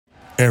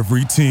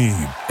Every team,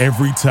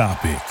 every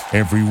topic,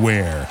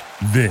 everywhere.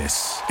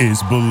 This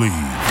is Believe.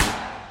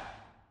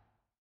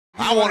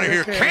 I want to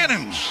hear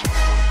cannons.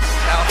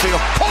 Downfield,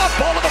 pull up,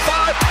 ball to the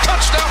 5,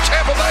 touchdown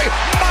Tampa Bay.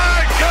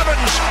 Mike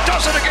Evans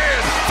does it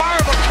again.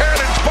 Fire the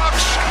cannons,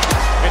 Bucks.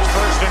 It's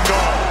first and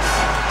goal.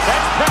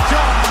 That's picked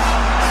off.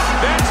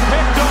 And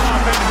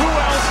who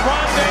else?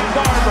 Rondé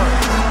Barber.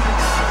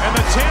 And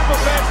the Tampa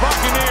Bay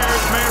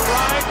Buccaneers may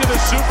ride to the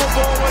Super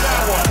Bowl with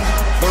that one.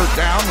 Third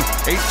down,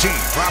 18.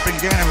 Dropping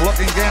Gannon,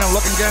 looking Gannon.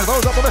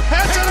 Throws up with the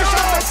head.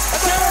 Intercepted.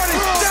 30.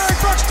 Derek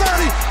Brooks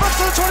 30. Brooks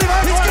to the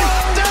 25.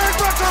 20. Derek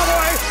Brooks all the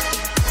way.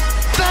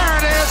 There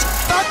it is.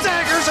 The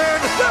dagger's in.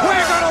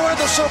 We're going to win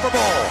the Super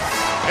Bowl.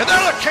 And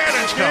there the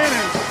cannons go.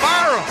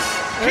 Fire them.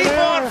 Keep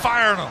on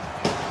firing them.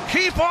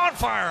 Keep on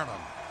firing them.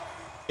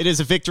 It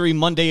is a Victory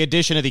Monday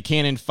edition of the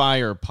Cannon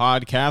Fire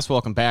podcast.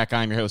 Welcome back.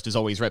 I'm your host, as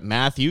always, Rhett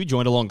Matthew,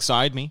 joined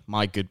alongside me,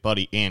 my good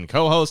buddy and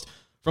co-host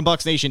from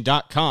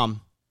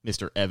BucksNation.com,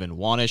 Mr. Evan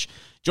Wanish.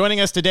 Joining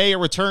us today, a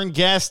return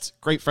guest,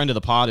 great friend of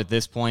the pod at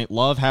this point.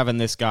 Love having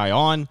this guy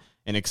on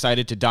and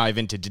excited to dive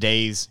into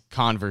today's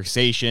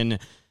conversation.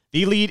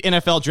 The lead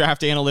NFL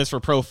draft analyst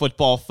for Pro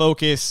Football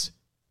Focus,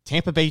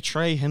 Tampa Bay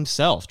Trey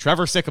himself,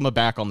 Trevor Sikkema,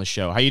 back on the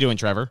show. How you doing,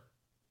 Trevor?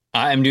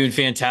 I'm doing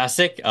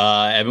fantastic.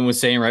 Evan was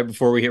saying right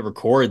before we hit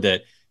record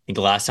that I think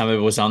the last time I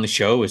was on the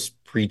show was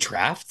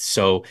pre-draft.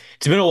 So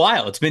it's been a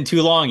while. It's been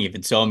too long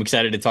even. So I'm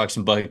excited to talk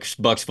some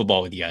Bucks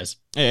football with you guys.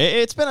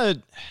 It's been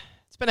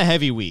a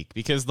heavy week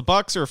because the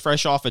Bucks are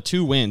fresh off of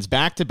 2 wins,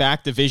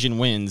 back-to-back division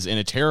wins in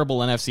a terrible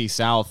NFC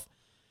South.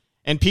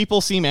 And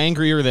people seem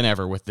angrier than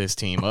ever with this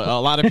team.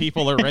 A lot of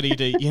people are ready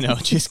to,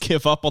 just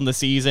give up on the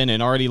season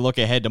and already look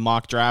ahead to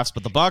mock drafts.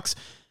 But the Bucks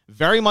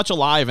very much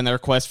alive in their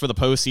quest for the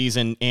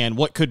postseason and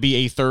what could be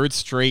a third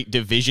straight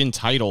division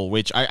title,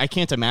 which I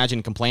can't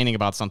imagine complaining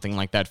about something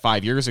like that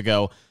 5 years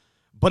ago.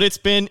 But it's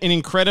been an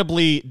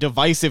incredibly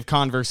divisive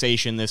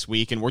conversation this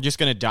week, and we're just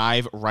going to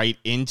dive right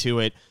into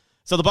it.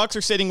 So the Bucks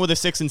are sitting with a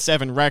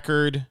 6-7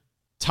 record,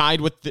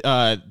 tied with 2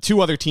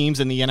 other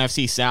teams in the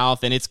NFC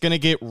South, and it's going to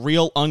get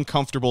real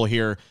uncomfortable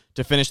here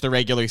to finish the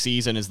regular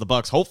season as the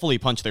Bucks hopefully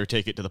punch their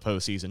ticket to the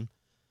postseason.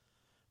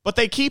 But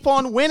they keep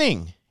on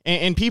winning.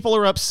 And people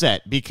are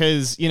upset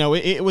because,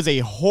 it was a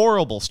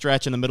horrible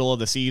stretch in the middle of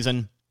the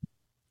season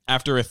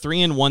after a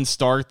 3-1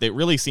 start that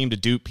really seemed to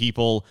dupe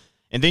people.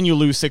 And then you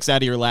lose 6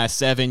 out of your last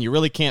 7. You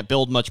really can't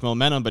build much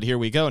momentum, but here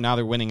we go. Now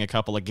they're winning a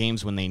couple of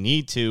games when they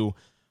need to.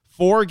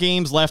 4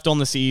 games left on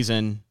the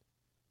season.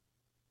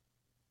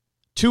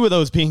 2 of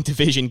those being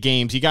division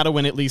games. You got to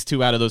win at least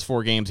 2 out of those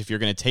 4 games if you're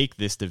going to take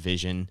this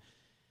division.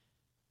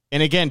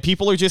 And again,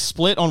 people are just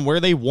split on where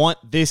they want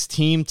this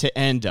team to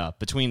end up.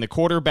 Between the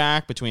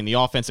quarterback, between the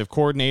offensive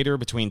coordinator,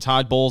 between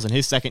Todd Bowles and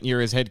his second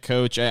year as head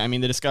coach. I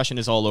mean, the discussion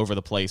is all over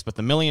the place. But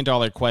the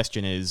million-dollar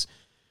question is,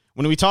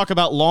 when we talk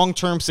about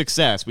long-term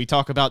success, we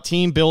talk about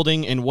team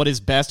building and what is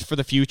best for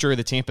the future of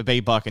the Tampa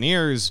Bay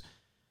Buccaneers.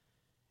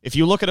 If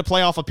you look at a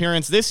playoff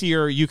appearance this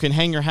year, you can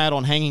hang your hat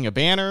on hanging a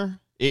banner.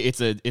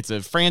 It's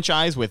a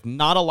franchise with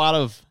not a lot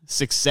of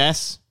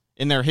success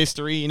in their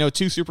history.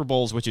 2 Super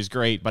Bowls, which is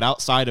great, but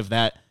outside of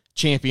that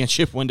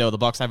championship window, the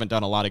Bucs haven't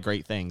done a lot of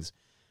great things.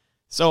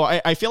 So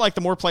I feel like the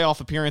more playoff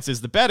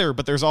appearances, the better,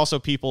 but there's also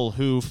people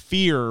who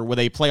fear with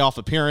a playoff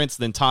appearance,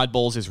 then Todd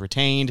Bowles is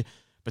retained,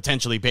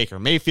 potentially Baker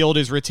Mayfield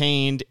is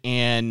retained,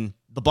 and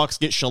the Bucs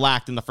get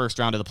shellacked in the first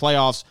round of the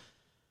playoffs,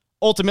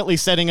 ultimately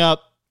setting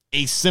up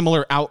a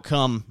similar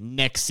outcome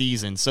next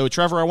season. So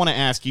Trevor, I want to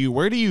ask you,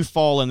 where do you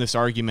fall in this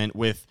argument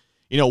with,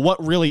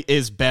 what really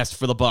is best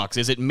for the Bucs?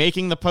 Is it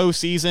making the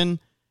postseason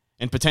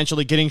and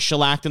potentially getting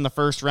shellacked in the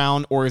first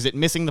round, or is it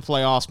missing the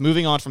playoffs,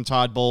 moving on from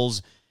Todd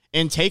Bowles,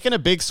 and taking a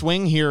big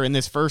swing here in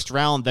this first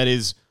round that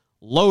is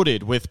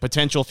loaded with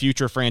potential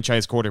future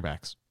franchise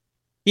quarterbacks?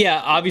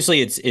 Yeah,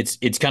 obviously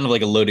it's kind of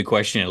like a loaded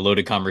question, a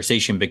loaded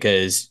conversation,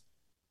 because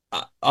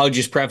I'll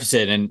just preface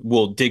it and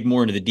we'll dig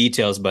more into the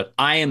details, but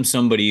I am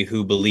somebody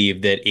who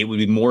believed that it would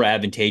be more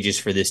advantageous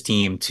for this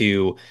team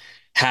to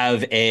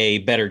have a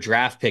better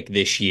draft pick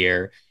this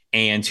year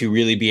and to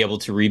really be able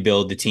to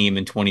rebuild the team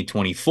in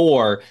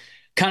 2024,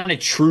 kind of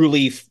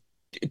truly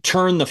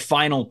turn the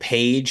final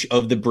page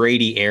of the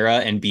Brady era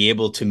and be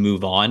able to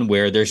move on,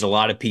 where there's a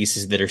lot of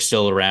pieces that are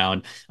still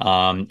around.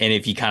 And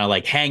if you kind of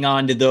like hang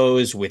on to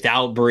those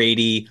without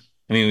Brady,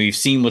 I mean, we've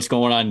seen what's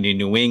going on in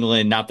New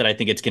England. Not that I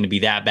think it's going to be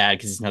that bad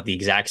because it's not the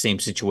exact same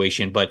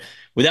situation, but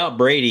without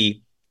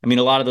Brady, I mean,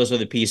 a lot of those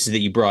other pieces that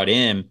you brought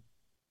in,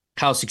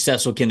 how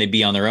successful can they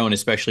be on their own,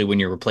 especially when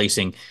you're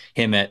replacing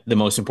him at the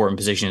most important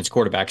position as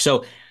quarterback?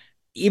 So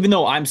even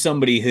though I'm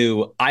somebody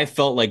who I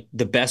felt like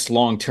the best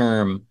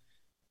long-term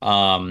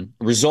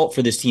result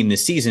for this team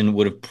this season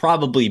would have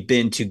probably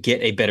been to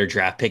get a better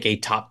draft pick, a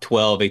top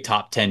 12, a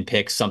top 10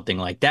 pick, something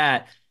like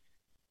that.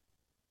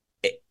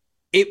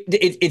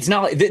 It's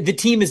not like the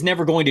team is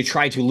never going to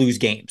try to lose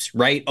games,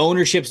 right?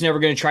 Ownership's never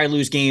going to try to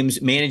lose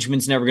games.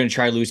 Management's never going to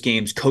try to lose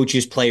games.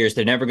 Coaches, players,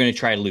 they're never going to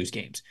try to lose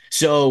games.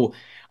 So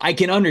I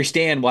can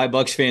understand why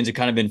Bucs fans have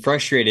kind of been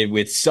frustrated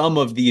with some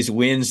of these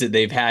wins that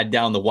they've had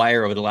down the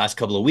wire over the last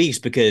couple of weeks,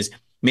 because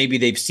maybe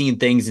they've seen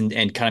things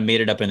and kind of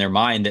made it up in their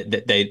mind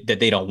that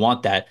they don't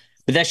want that.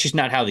 But that's just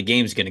not how the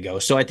game's going to go.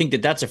 So I think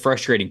that that's a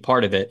frustrating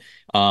part of it.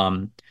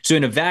 So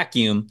in a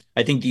vacuum,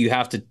 I think that you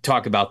have to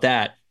talk about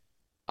that.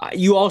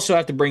 You also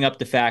have to bring up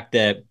the fact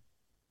that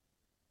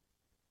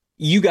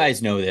you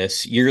guys know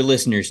this, your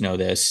listeners know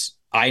this.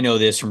 I know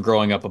this from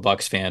growing up a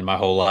Bucs fan my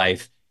whole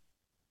life.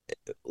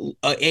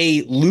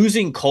 A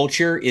losing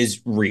culture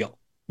is real.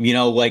 You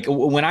know, like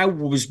when I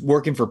was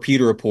working for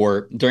Pewter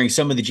Report during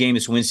some of the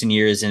Jameis Winston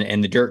years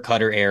and the Dirk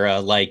Cutter era,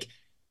 like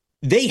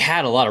they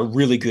had a lot of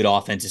really good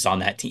offenses on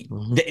that team.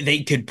 Mm-hmm.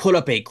 They could put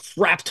up a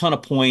crap ton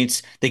of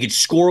points. They could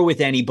score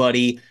with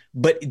anybody,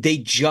 but they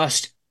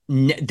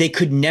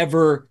could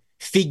never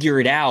figure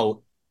it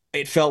out.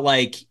 It felt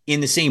like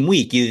in the same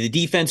week, either the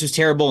defense was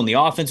terrible and the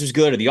offense was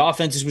good, or the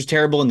offense was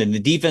terrible and then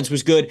the defense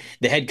was good.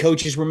 The head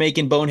coaches were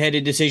making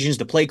boneheaded decisions.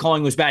 The play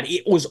calling was bad.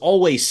 It was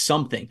always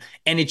something.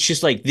 And it's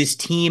just like this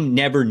team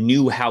never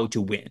knew how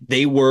to win.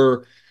 They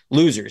were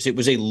losers. It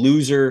was a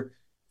loser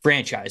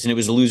franchise, and it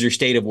was a loser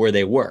state of where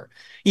they were.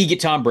 You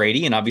get Tom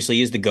Brady, and obviously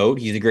he's the GOAT.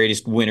 He's the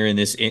greatest winner in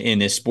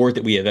this sport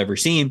that we have ever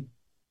seen.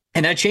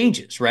 And that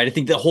changes, right? I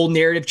think the whole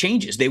narrative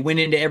changes. They went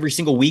into every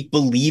single week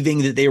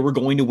believing that they were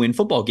going to win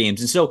football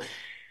games. And so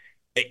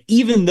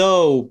even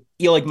though,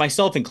 you know, like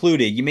myself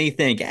included, you may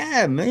think,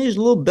 man, it's a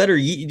little better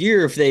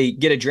year if they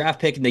get a draft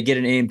pick and they get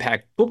an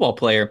impact football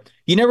player.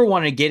 You never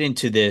want to get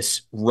into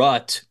this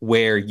rut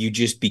where you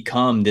just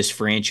become this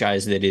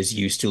franchise that is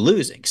used to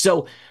losing.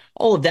 So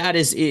all of that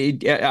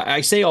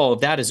I say all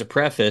of that as a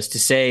preface to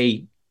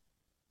say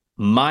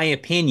my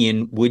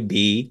opinion would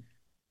be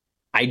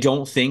I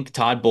don't think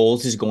Todd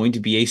Bowles is going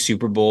to be a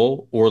Super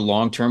Bowl or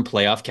long-term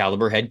playoff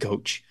caliber head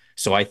coach.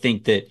 So I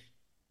think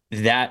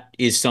that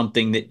is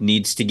something that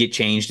needs to get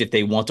changed if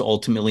they want to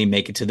ultimately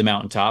make it to the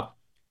mountaintop.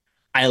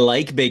 I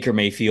like Baker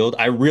Mayfield.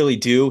 I really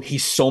do.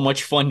 He's so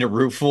much fun to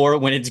root for.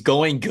 When it's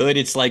going good,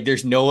 it's like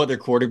there's no other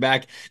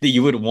quarterback that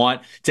you would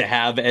want to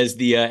have as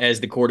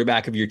the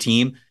quarterback of your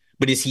team.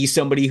 But is he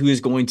somebody who is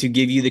going to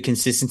give you the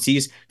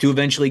consistencies to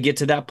eventually get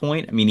to that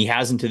point? I mean, he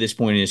hasn't to this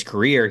point in his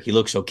career. He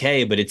looks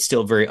okay, but it's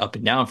still very up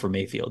and down for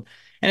Mayfield.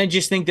 And I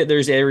just think that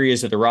there's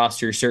areas of the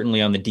roster,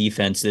 certainly on the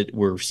defense, that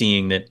we're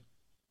seeing that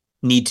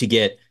need to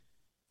get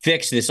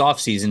fixed this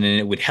offseason, and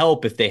it would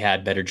help if they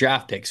had better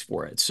draft picks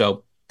for it.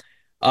 So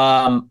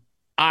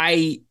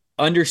I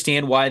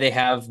understand why they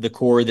have the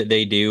core that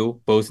they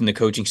do, both in the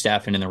coaching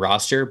staff and in the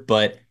roster,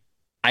 but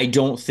I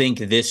don't think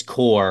this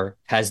core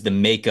has the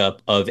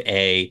makeup of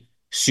a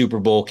Super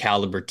Bowl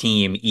caliber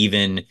team,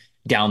 even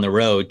down the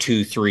road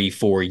 2, 3,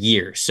 4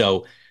 years.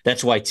 So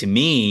that's why, to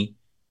me,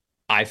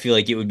 I feel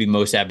like it would be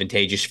most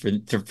advantageous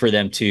for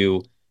them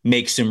to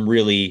make some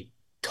really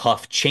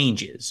tough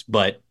changes.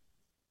 But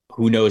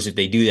who knows if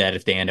they do that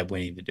if they end up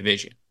winning the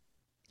division.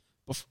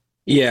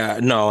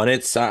 Yeah, no, and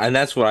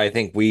that's what I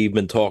think we've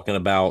been talking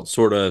about,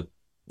 sort of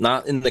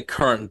not in the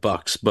current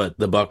Bucks, but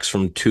the Bucks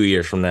from 2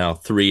 years from now,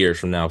 3 years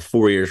from now,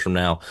 4 years from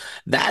now.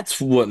 That's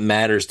what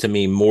matters to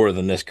me more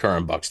than this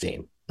current Bucks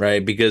team,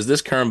 right? Because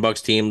this current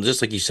Bucks team,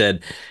 just like you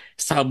said,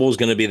 Todd Bowles is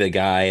going to be the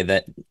guy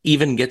that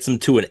even gets them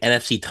to an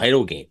NFC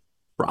title game.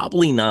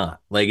 Probably not.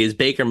 Like, is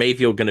Baker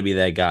Mayfield going to be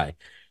that guy?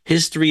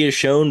 History has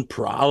shown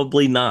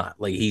probably not.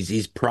 Like,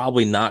 he's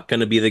probably not going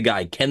to be the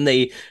guy. Can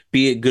they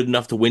be good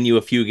enough to win you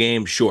a few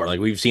games? Sure. Like,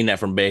 we've seen that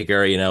from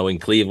Baker, you know, in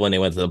Cleveland, they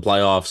went to the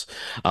playoffs.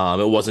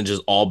 It wasn't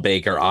just all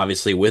Baker,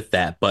 obviously, with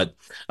that. But,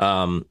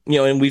 you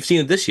know, and we've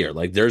seen it this year.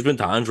 Like, there's been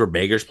times where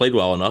Baker's played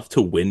well enough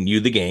to win you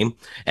the game.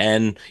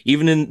 And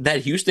even in that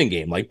Houston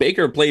game, like,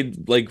 Baker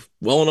played, like,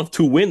 well enough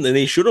to win, then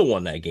they should have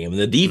won that game. And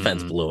the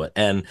defense blew it.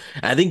 And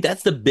I think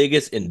that's the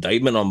biggest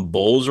indictment on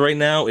Bowles right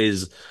now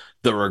is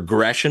the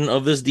regression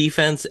of this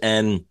defense.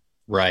 And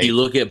right, you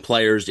look at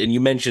players, and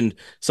you mentioned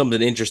something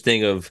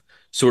interesting of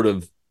sort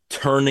of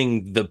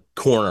turning the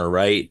corner,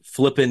 right?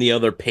 Flipping the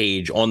other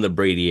page on the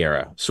Brady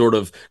era, sort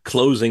of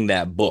closing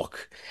that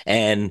book.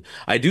 And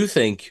I do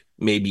think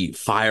maybe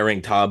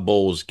firing Todd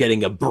Bowles,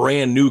 getting a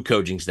brand new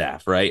coaching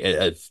staff, right?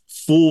 A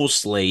full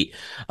slate.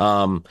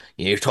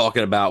 You're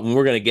talking about, when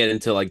we're going to get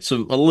into like a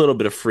little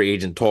bit of free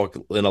agent talk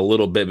in a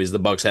little bit, because the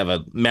Bucks have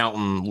a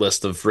mountain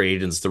list of free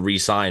agents to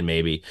re-sign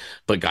maybe,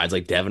 but guys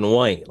like Devin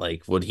White,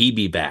 like, would he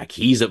be back?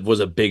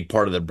 Was a big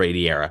part of the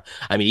Brady era.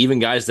 I mean, even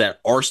guys that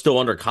are still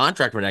under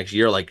contract for next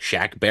year, like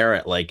Shaq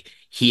Barrett, like,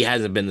 he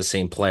hasn't been the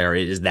same player.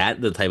 Is that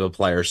the type of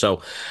player?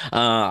 So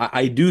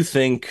I do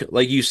think,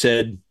 like you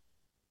said,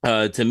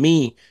 to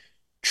me,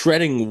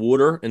 treading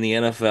water in the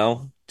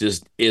NFL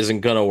just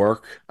isn't going to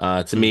work.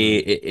 To me,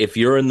 if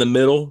you're in the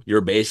middle,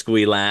 you're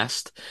basically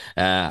last.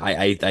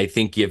 I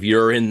think if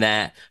you're in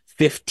that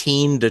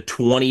 15 to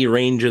 20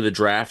 range of the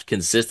draft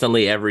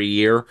consistently every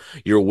year,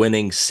 you're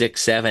winning 6,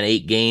 7,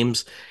 8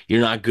 games. You're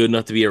not good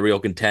enough to be a real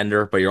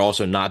contender, but you're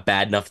also not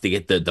bad enough to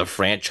get the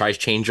franchise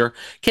changer.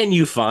 Can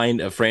you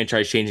find a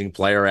franchise changing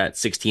player at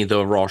 16th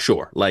overall?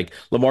 Sure. Like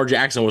Lamar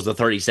Jackson was the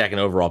 32nd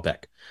overall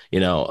pick. You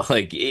know,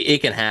 like,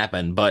 it can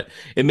happen, but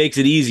it makes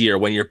it easier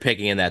when you're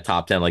picking in that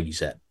top 10, like you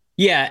said.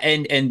 Yeah,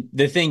 and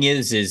the thing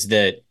is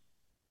that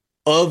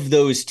of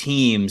those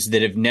teams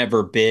that have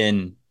never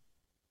been,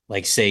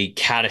 like, say,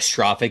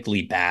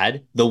 catastrophically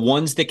bad, the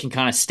ones that can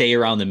kind of stay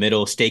around the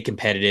middle, stay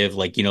competitive,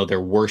 like,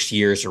 their worst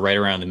years are right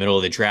around the middle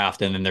of the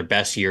draft, and then their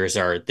best years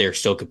are they're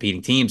still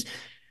competing teams.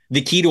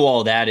 The key to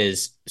all that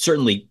is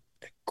certainly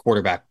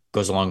quarterback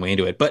goes a long way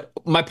into it. But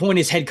my point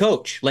is head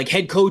coach. Like,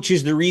 head coach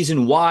is the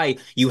reason why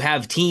you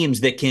have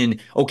teams that can,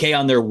 okay,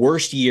 on their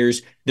worst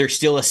years, they're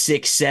still a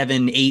 6,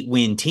 7, 8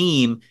 win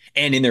team.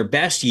 And in their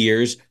best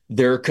years,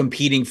 they're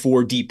competing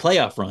for deep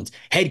playoff runs.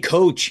 Head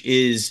coach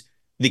is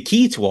the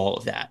key to all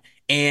of that.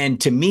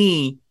 And to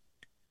me,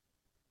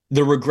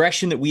 the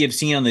regression that we have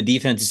seen on the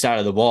defensive side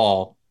of the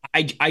ball,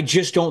 I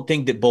just don't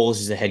think that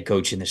Bowles is a head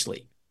coach in this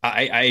league.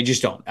 I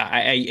just don't.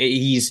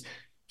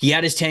 He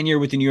had his tenure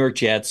with the New York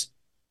Jets.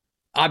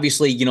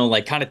 Obviously,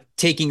 like, kind of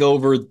taking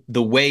over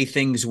the way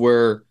things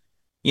were,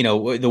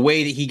 the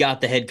way that he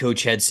got the head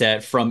coach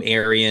headset from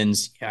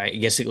Arians. I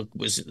guess it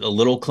was a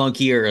little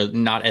clunky or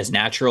not as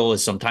natural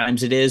as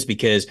sometimes it is,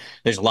 because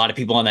there's a lot of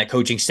people on that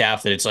coaching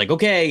staff that it's like,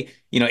 okay,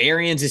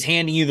 Arians is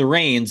handing you the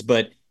reins,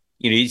 but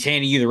he's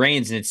handing you the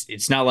reins, and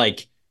it's not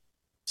like,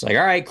 it's like,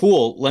 all right,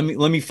 cool, let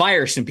me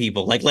fire some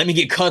people, like, let me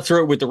get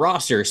cutthroat with the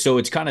roster. So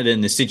it's kind of in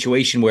the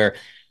situation where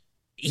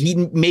he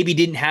maybe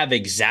didn't have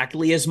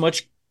exactly as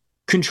much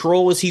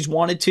control as he's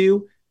wanted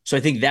to. So I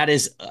think that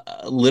is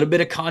a little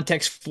bit of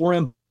context for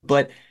him.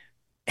 But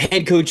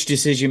head coach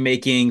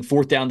decision-making,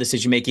 fourth down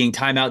decision-making,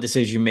 timeout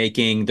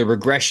decision-making, the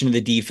regression of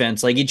the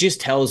defense, like, it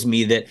just tells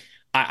me that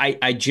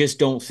I just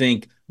don't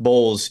think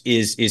Bowles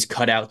is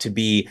cut out to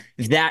be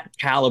that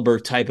caliber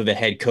type of a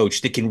head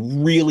coach that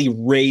can really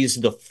raise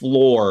the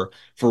floor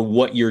for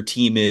what your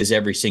team is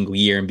every single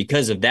year. And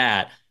because of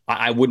that,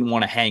 I wouldn't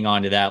want to hang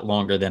on to that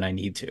longer than I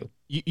need to.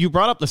 You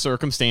brought up the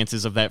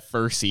circumstances of that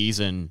first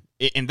season,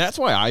 and that's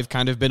why I've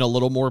kind of been a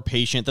little more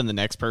patient than the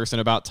next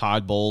person about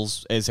Todd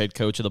Bowles as head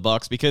coach of the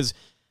Bucs, because,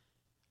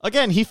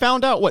 again, he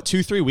found out,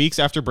 2-3 weeks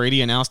after Brady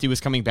announced he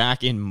was coming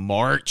back in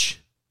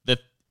March, that,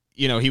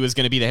 he was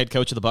going to be the head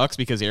coach of the Bucs,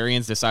 because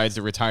Arians decides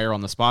to retire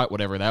on the spot,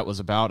 whatever that was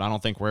about. I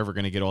don't think we're ever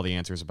going to get all the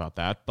answers about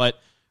that. But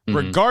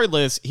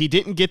regardless, he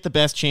didn't get the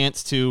best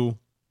chance to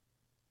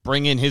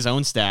bring in his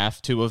own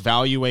staff to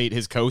evaluate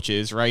his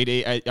coaches, right?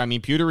 I mean,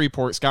 Pewter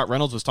Report, Scott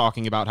Reynolds was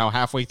talking about how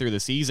halfway through the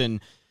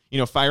season,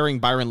 firing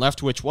Byron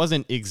Leftwich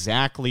wasn't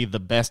exactly the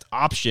best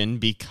option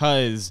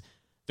because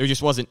there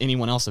just wasn't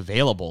anyone else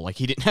available. Like,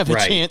 he didn't have a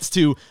chance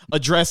to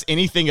address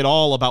anything at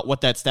all about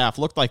what that staff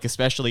looked like,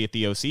 especially at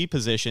the OC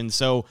position.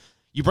 So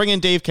you bring in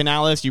Dave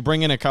Canales, you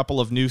bring in a couple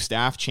of new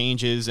staff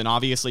changes, and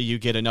obviously you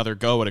get another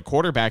go at a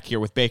quarterback here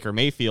with Baker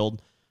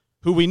Mayfield,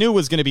 who we knew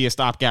was going to be a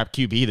stopgap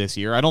QB this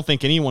year. I don't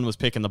think anyone was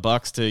picking the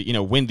Bucs to,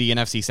 win the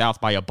NFC South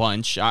by a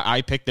bunch.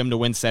 I picked them to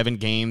win 7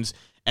 games.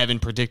 Evan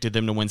predicted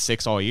them to win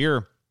 6 all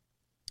year.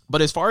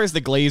 But as far as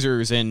the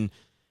Glazers, and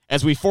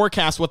as we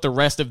forecast what the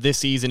rest of this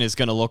season is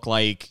going to look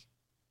like,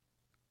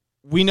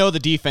 we know the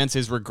defense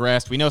has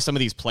regressed. We know some of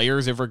these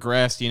players have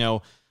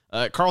regressed.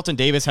 Carlton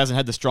Davis hasn't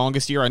had the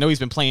strongest year. I know he's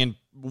been playing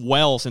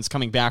well since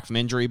coming back from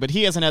injury, but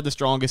he hasn't had the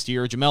strongest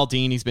year. Jamel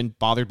Dean, he's been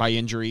bothered by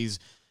injuries.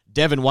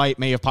 Devin White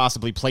may have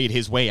possibly played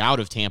his way out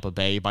of Tampa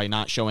Bay by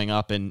not showing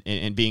up and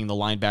being the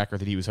linebacker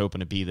that he was hoping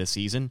to be this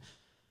season.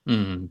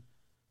 Mm-hmm.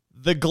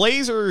 The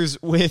Glazers,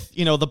 with,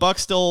 the Bucs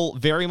still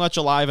very much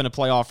alive in a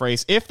playoff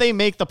race, if they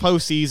make the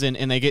postseason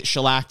and they get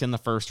shellacked in the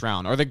first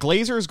round, are the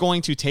Glazers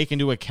going to take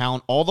into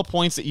account all the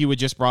points that you had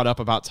just brought up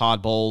about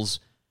Todd Bowles?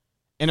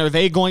 And are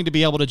they going to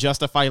be able to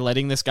justify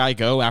letting this guy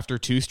go after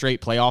 2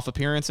 straight playoff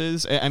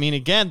appearances? I mean,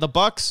 again, the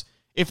Bucs,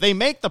 if they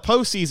make the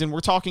postseason,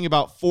 we're talking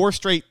about 4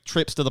 straight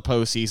trips to the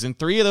postseason,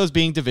 3 of those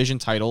being division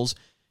titles,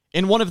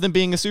 and 1 of them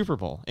being a Super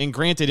Bowl. And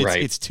granted,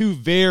 it's 2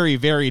 very,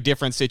 very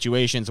different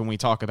situations when we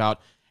talk about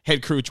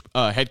head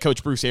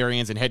coach Bruce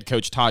Arians and head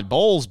coach Todd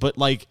Bowles. But,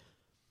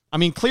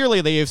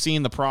 clearly they have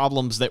seen the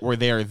problems that were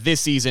there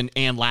this season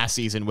and last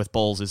season with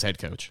Bowles as head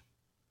coach.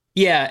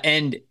 Yeah,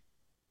 and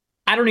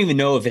I don't even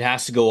know if it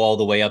has to go all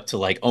the way up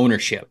to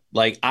ownership.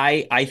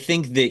 I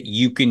think that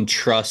you can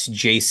trust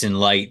Jason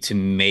Light to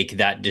make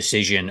that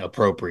decision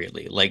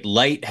appropriately.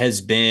 Light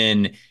has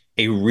been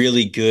a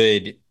really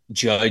good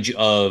judge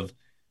of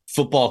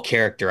football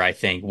character, I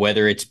think,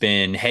 whether it's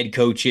been head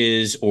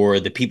coaches or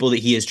the people that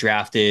he has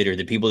drafted or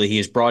the people that he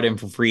has brought in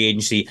from free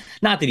agency.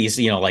 Not that he's,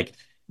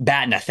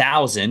 batting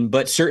 1,000,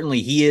 but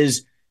certainly he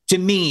is. To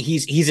me,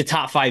 he's a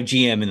top 5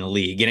 GM in the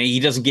league. He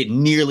doesn't get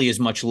nearly as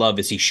much love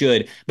as he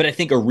should. But I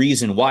think a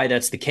reason why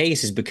that's the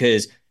case is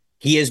because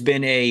he has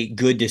been a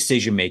good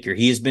decision maker.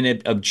 He has been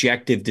an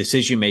objective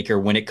decision maker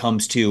when it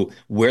comes to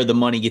where the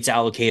money gets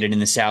allocated in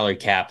the salary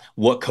cap,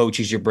 what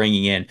coaches you're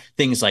bringing in,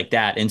 things like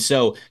that. And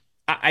so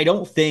I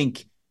don't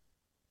think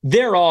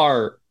there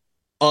are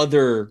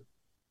other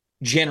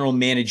general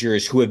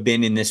managers who have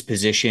been in this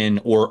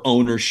position or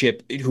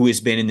ownership who has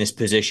been in this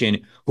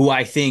position who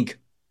I think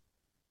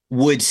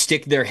would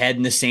stick their head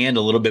in the sand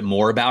a little bit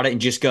more about it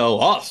and just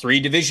go, 3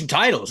 division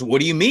titles. What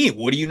do you mean?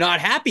 What are you not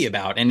happy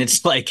about? And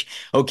it's like,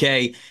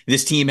 okay,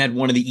 this team had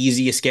one of the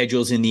easiest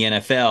schedules in the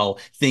NFL.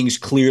 Things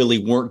clearly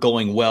weren't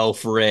going well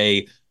for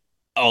a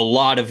a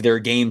lot of their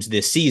games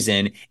this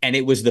season. And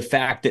it was the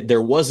fact that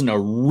there wasn't a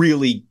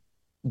really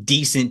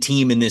decent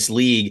team in this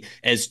league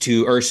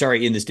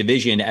in this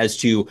division as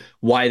to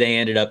why they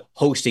ended up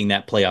hosting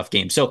that playoff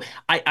game. So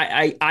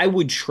I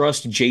would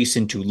trust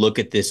Jason to look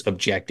at this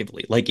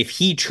objectively. Like if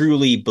he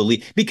truly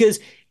because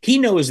he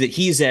knows that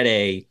he is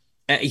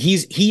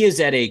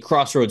at a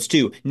crossroads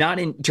too, not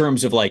in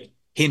terms of like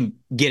him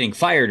getting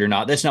fired or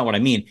not. That's not what I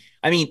mean.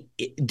 I mean,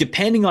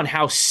 depending on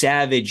how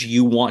savage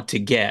you want to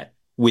get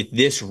with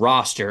this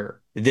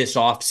roster this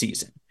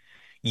offseason,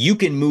 you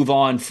can move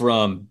on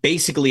from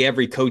basically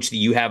every coach that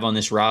you have on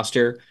this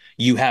roster.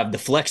 You have the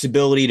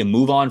flexibility to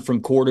move on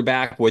from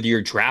quarterback, whether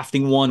you're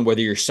drafting one,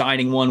 whether you're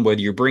signing one, whether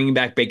you're bringing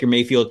back Baker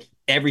Mayfield.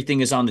 Everything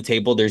is on the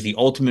table. There's the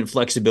ultimate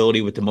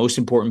flexibility with the most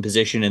important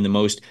position and the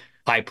most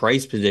high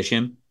price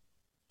position.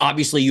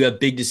 Obviously, you have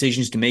big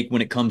decisions to make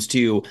when it comes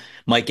to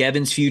Mike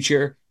Evans'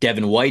 future,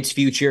 Devin White's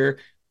future,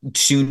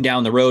 soon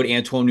down the road,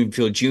 Antoine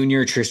Winfield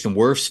Jr., Tristan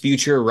Wirfs'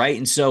 future, right?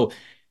 And so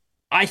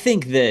I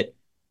think that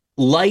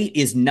Light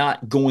is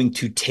not going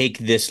to take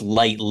this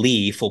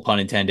lightly, full pun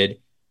intended,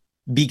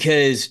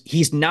 because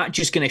he's not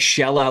just going to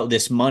shell out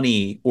this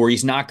money, or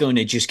he's not going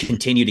to just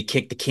continue to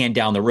kick the can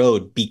down the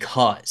road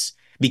because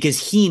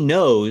he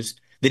knows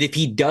that if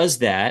he does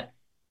that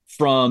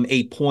from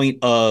a point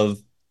of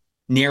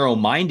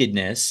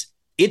narrow-mindedness,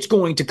 it's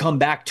going to come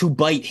back to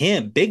bite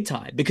him big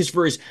time. Because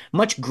for as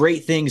much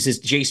great things as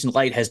Jason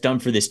Light has done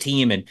for this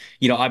team, and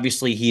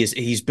obviously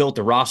he's built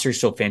the roster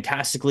so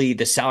fantastically,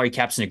 the salary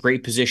cap's in a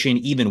great position.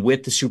 Even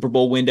with the Super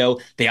Bowl window,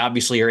 they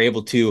obviously are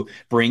able to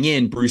bring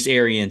in Bruce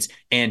Arians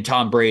and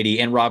Tom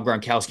Brady and Rob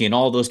Gronkowski and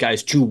all those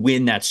guys to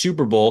win that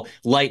Super Bowl.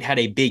 Light had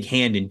a big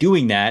hand in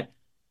doing that.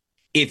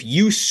 If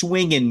you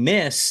swing and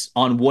miss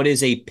on what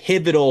is a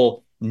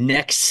pivotal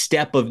next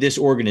step of this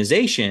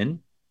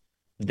organization,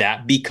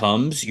 that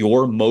becomes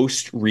your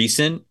most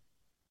recent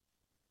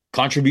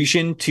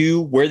contribution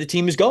to where the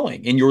team is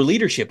going and your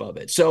leadership of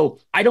it. So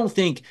I don't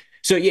think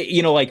so.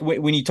 Like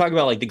when you talk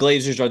about like the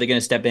Glazers, are they going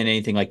to step in,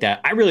 anything like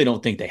that? I really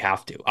don't think they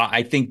have to.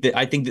 I think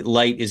that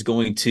Light is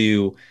going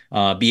to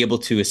be able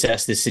to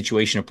assess this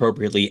situation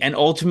appropriately. And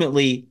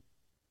ultimately,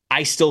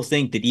 I still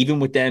think that even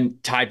with them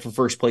tied for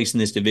first place in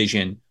this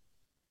division,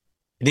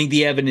 I think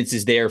the evidence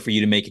is there for you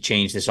to make a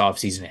change this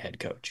offseason at head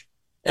coach.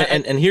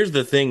 And here's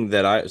the thing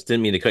that I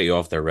didn't mean to cut you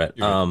off there, Rhett.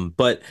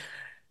 But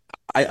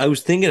I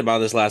was thinking about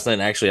this last night.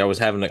 And actually, I was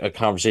having a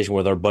conversation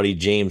with our buddy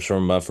James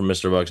from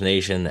Mr. Bucks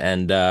Nation,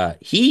 and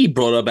he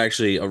brought up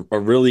actually a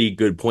really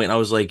good point. I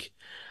was like,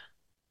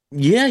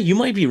 yeah, you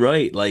might be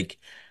right. Like,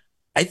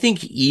 I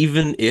think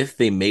even if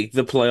they make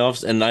the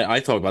playoffs, and I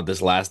talked about this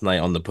last night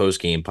on the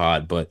post-game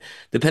pod, but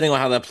depending on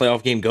how that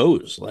playoff game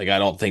goes, like I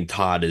don't think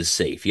Todd is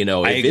safe. I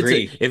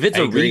agree. If it's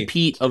a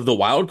repeat of the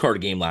wild card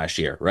game last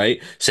year,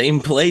 right? Same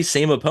place,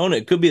 same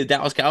opponent. It could be the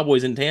Dallas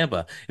Cowboys in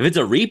Tampa. If it's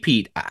a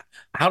repeat,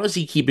 how does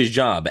he keep his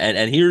job?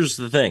 And here's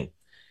the thing.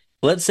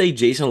 Let's say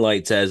Jason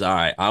Light says, all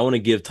right, I want to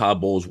give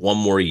Todd Bowles one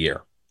more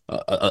year,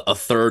 a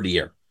third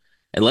year.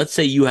 And let's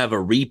say you have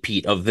a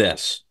repeat of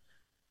this.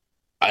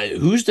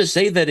 Who's to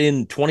say that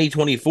in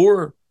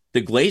 2024,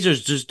 the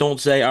Glazers just don't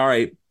say, all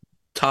right,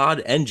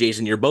 Todd and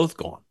Jason, you're both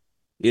gone,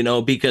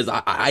 because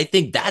I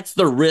think that's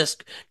the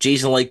risk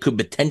Jason Light could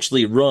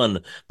potentially run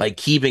by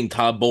keeping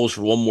Todd Bowles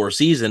for one more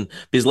season.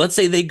 Because let's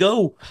say they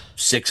go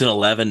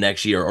 6-11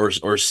 next year or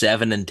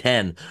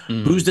 7-10.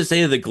 Who's to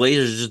say that the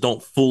Glazers just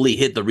don't fully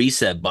hit the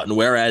reset button?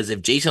 Whereas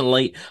if Jason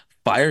Light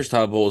fires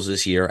Todd Bowles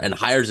this year and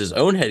hires his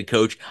own head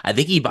coach, I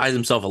think he buys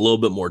himself a little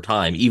bit more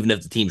time, even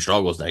if the team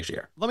struggles next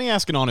year. Let me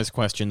ask an honest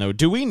question, though.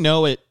 Do we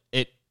know at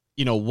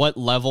what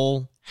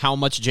level, how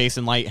much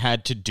Jason Light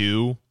had to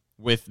do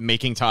with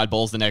making Todd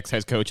Bowles the next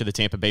head coach of the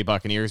Tampa Bay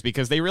Buccaneers?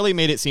 Because they really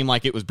made it seem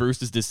like it was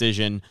Bruce's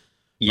decision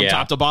from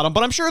top to bottom.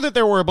 But I'm sure that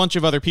there were a bunch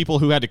of other people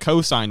who had to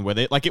co-sign with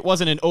it. Like, it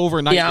wasn't an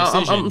overnight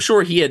decision. I'm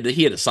sure he had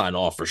to sign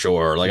off for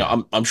sure. Like,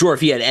 I'm sure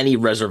if he had any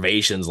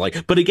reservations,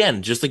 but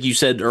again, just like you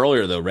said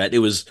earlier, though, Rhett, it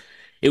was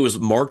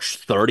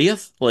March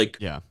 30th. Like,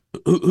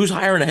 who's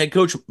hiring a head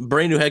coach,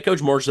 brand new head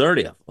coach, March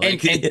 30th?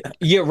 Like,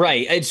 yeah,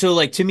 right. And so,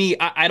 like, to me,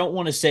 I don't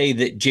want to say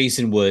that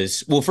Jason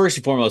was, well, first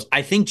and foremost,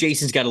 I think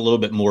Jason's got a little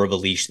bit more of a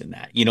leash than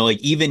that. Like,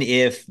 even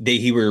if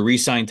he were to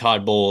re-sign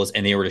Todd Bowles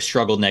and they were to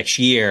struggle next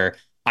year,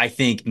 I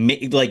think,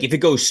 like, if it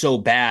goes so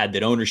bad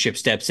that ownership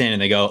steps in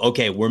and they go,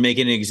 okay, we're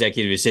making an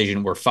executive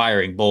decision, we're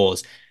firing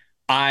Bowles,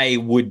 I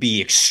would be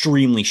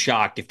extremely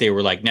shocked if they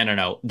were like,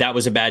 no, that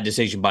was a bad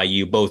decision by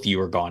you. Both of you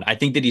are gone. I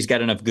think that he's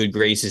got enough good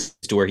graces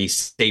to where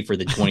he's safe for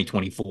the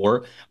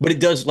 2024. But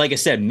it does, like I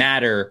said,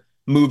 matter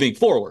moving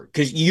forward,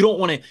 because you don't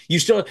want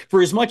to,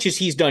 for as much as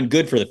he's done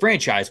good for the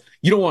franchise,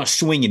 you don't want to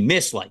swing and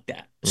miss like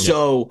that. Yeah.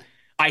 So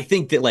I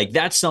think that, like,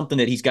 that's something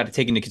that he's got to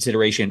take into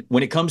consideration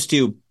when it comes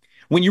to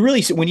when you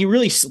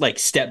really like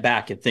step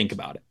back and think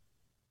about it.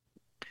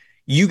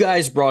 You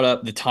guys brought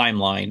up the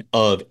timeline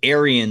of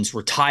Arians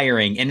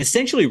retiring and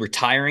essentially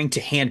retiring to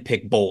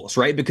handpick Bowles,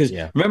 right? Because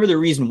remember the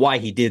reason why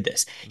he did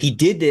this. He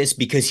did this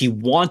because he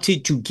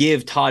wanted to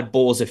give Todd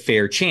Bowles a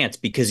fair chance,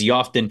 because he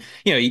often,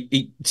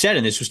 he said,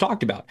 and this was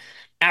talked about,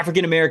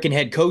 African-American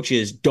head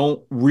coaches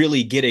don't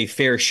really get a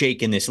fair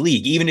shake in this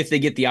league. Even if they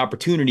get the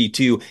opportunity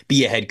to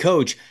be a head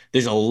coach,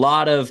 there's a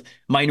lot of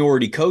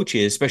minority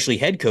coaches, especially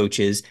head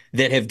coaches,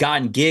 that have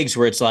gotten gigs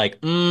where it's like,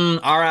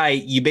 all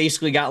right, you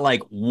basically got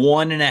like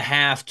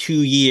 1.5, 2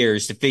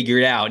 years to figure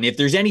it out. And if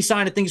there's any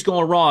sign of things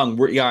going wrong,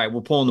 all right,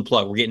 we're pulling the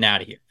plug. We're getting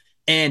out of here.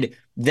 And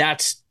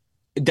that's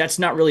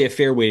not really a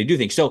fair way to do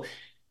things. So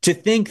to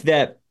think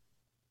that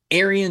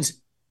Arians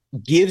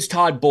gives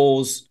Todd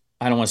Bowles,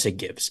 I don't want to say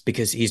gives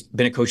because he's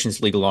been a coach in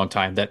this league a long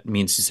time. That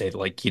means to say that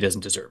like he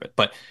doesn't deserve it.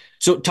 But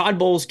so Todd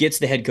Bowles gets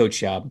the head coach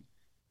job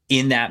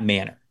in that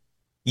manner.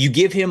 You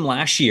give him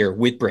last year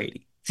with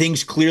Brady.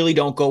 Things clearly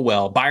don't go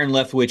well. Byron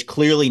Leftwich,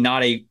 clearly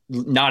not a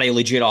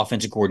legit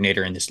offensive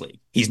coordinator in this league.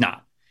 He's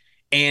not.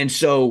 And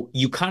so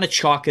you kind of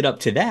chalk it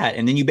up to that.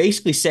 And then you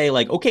basically say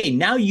like, okay,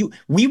 now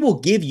we will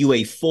give you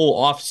a full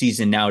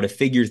offseason now to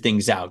figure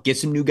things out, get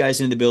some new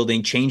guys into the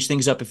building, change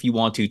things up if you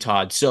want to,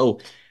 Todd. So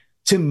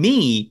to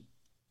me,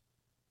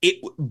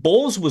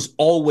 Bowles was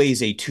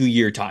always a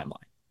 2-year timeline.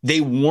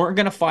 They weren't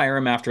going to fire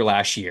him after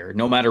last year,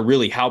 no matter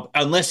really how,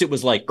 unless it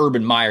was like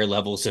Urban Meyer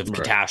levels of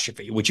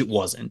catastrophe, which it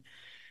wasn't.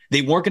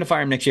 They weren't going to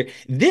fire him next year.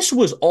 This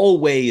was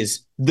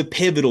always the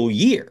pivotal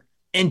year.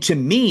 And to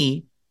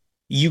me,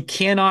 you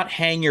cannot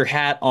hang your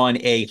hat on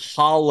a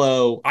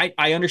hollow.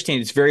 I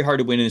understand it's very hard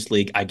to win in this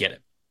league. I get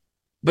it.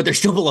 But they're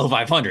still below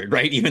 500,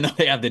 right? Even though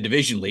they have the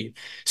division lead.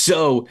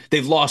 So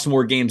they've lost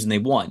more games than they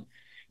won.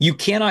 You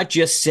cannot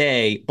just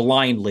say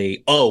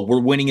blindly, oh,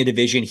 we're winning a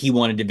division. He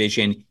won a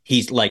division.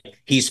 He's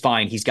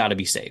fine. He's got to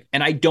be safe.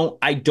 And I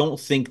don't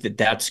think that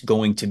that's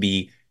going to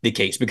be the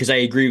case because I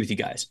agree with you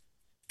guys.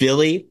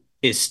 Philly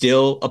is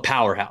still a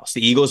powerhouse.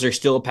 The Eagles are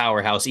still a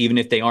powerhouse, even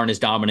if they aren't as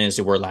dominant as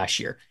they were last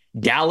year.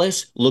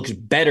 Dallas looks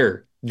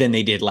better than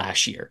they did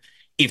last year.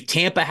 If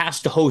Tampa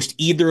has to host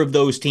either of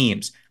those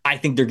teams, I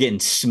think they're getting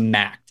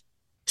smacked.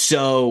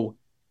 So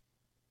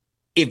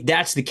if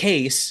that's the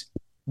case,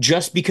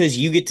 just because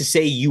you get to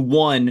say you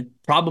won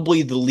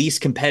probably the least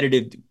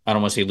competitive, I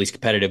don't want to say least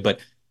competitive, but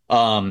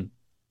the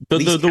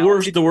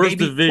worst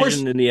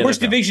division in the NFL.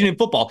 Worst division in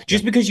football.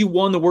 Just because you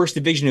won the worst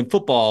division in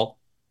football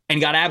and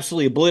got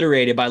absolutely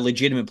obliterated by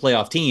legitimate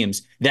playoff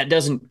teams, that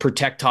doesn't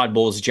protect Todd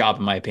Bowles' job,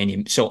 in my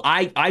opinion. So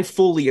I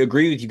fully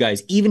agree with you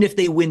guys. Even if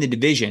they win the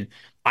division,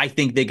 I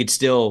think they could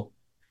still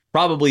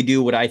probably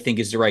do what I think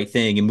is the right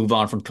thing and move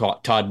on from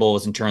Todd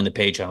Bowles and turn the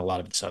page on a lot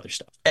of this other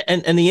stuff.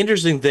 And the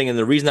interesting thing, and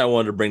the reason I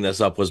wanted to bring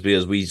this up was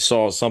because we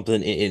saw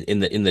something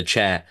in the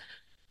chat.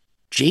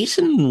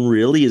 Jason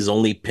really has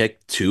only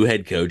picked 2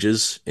 head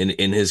coaches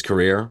in his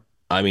career.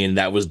 I mean,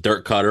 that was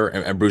Dirk Cutter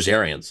and Bruce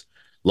Arians.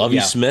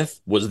 Lovie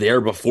Smith was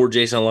there before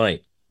Jason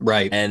Light.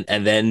 Right.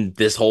 And then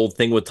this whole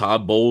thing with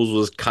Todd Bowles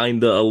was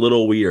kind of a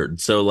little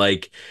weird. So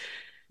like,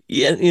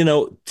 yeah,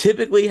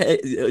 typically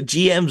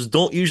GMs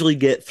don't usually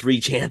get 3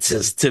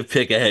 chances to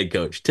pick a head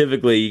coach.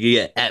 Typically, you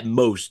get at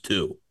most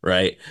 2,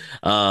 right?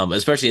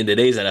 Especially in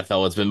today's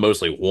NFL, it's been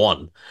mostly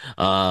 1.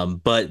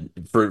 But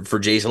for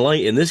Jason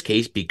Light, in this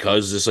case,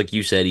 because just like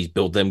you said, he's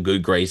built them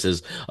good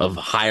graces of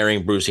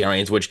hiring Bruce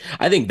Arians, which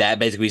I think that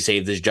basically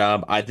saved his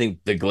job. I think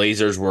the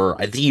Glazers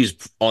I think he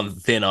was on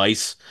thin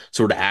ice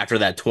sort of after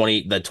the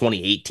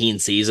 2018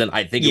 season.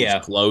 I think it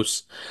was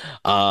close.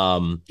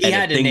 He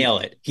had to nail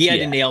it. He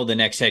had to nail the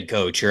next head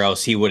coach, or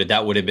else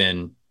that would have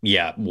been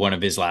one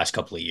of his last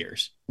couple of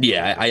years.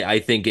 Yeah, I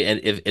think,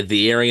 and if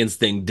the Arians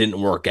thing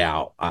didn't work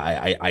out,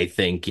 I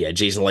think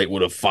Jason Light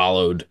would have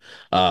followed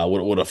in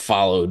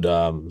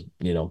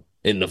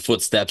the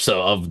footsteps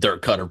of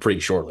Dirk Cutter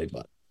pretty shortly.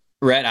 But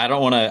Rhett, I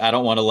don't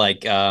want to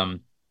like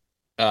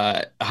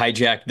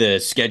hijack the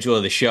schedule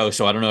of the show,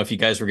 so I don't know if you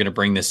guys were going to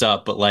bring this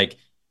up, but like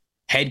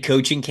head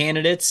coaching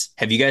candidates,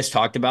 have you guys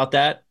talked about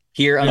that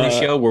here on the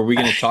show? Were we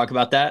going to talk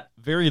about that?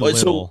 Very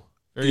little.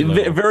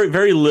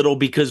 Very little,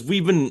 because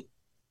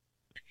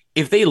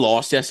if they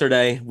lost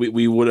yesterday,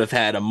 we would have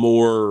had a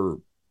more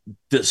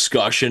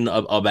discussion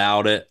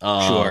about it.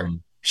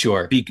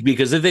 Sure.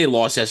 Because if they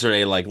lost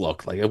yesterday,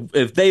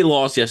 if they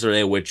lost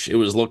yesterday, which it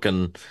was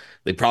looking,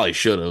 they probably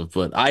should have,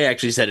 but I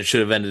actually said it should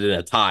have ended in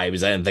a tie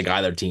because I didn't think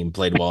either team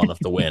played well enough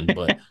to win.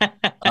 But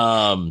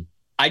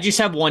I just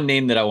have one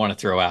name that I want to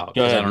throw out.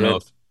 Go ahead,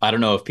 I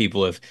don't know if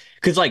people have,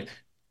 because like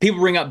people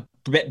bring up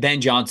Ben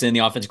Johnson,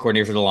 the offensive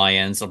coordinator for the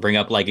Lions. They'll bring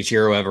up like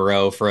Ichiro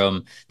Evero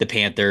from the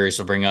Panthers.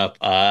 They'll bring up,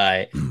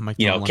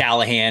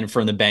 Callahan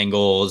from the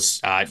Bengals.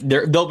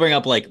 They'll bring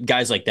up like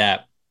guys like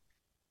that.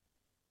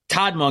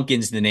 Todd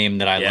Monken's the name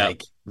that I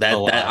like.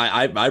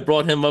 I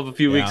brought him up a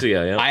few weeks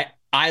ago. Yeah.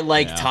 I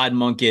like Todd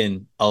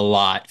Monken a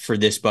lot for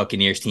this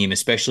Buccaneers team,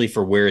 especially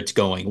for where it's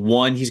going.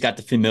 One, he's got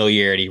the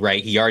familiarity,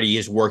 right? He already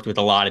has worked with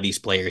a lot of these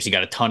players. He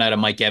got a ton out of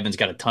Mike Evans,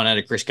 got a ton out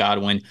of Chris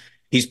Godwin.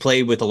 He's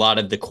played with a lot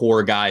of the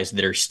core guys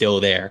that are still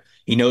there.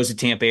 He knows the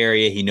Tampa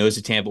area. He knows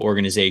the Tampa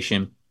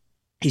organization.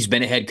 He's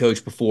been a head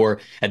coach before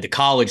at the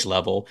college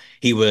level.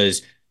 He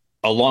was,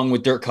 along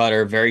with Dirk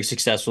Cutter, very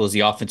successful as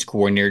the offense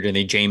coordinator in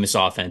the Jameis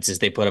offenses.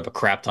 They put up a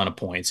crap ton of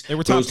points. They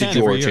were top 10 to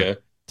Georgia.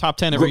 Top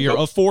 10 every year.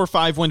 A 4 or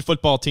 5 win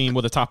football team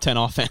with a top 10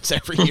 offense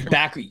every year.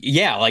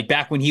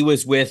 Back when he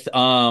was with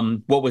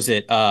what was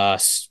it?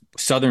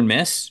 Southern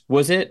Miss,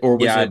 was it? Or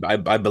was it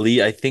I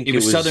believe it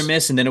was Southern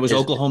Miss, and then it was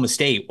Oklahoma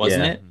State,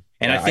 wasn't it?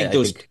 And I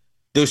think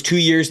those 2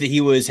 years that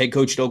he was head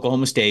coach at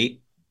Oklahoma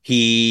State,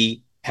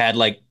 he had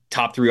like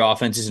top 3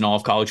 offenses in all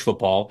of college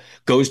football.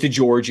 Goes to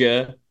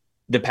Georgia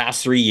the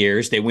past 3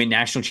 years. They win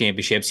national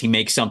championships. He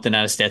makes something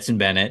out of Stetson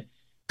Bennett.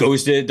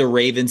 Goes to the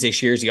Ravens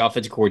this year as the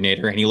offensive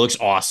coordinator, and he looks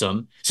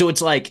awesome. So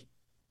it's like,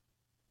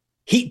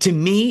 to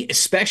me,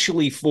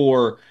 especially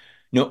for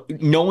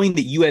knowing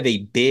that you have a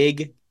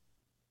big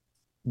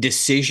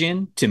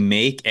decision to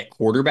make at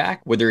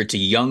quarterback, whether it's a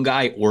young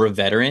guy or a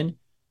veteran,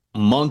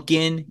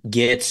 Monken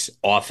gets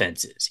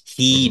offenses.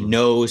 He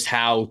knows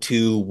how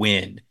to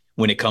win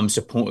when it comes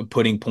to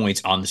putting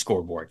points on the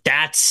scoreboard.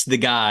 That's the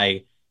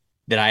guy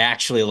that I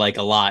actually like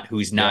a lot,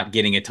 who's not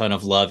getting a ton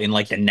of love in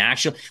like the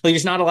national. Like,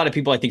 there's not a lot of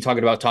people I think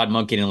talking about Todd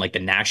Monken in like the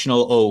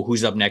national,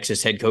 who's up next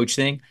as head coach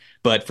thing.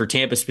 But for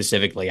Tampa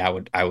specifically, I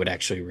would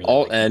actually really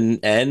like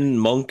and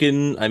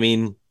Monken. I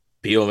mean,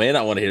 people may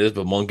not want to hear this,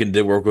 but Monken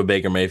did work with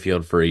Baker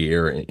Mayfield for a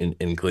year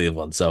in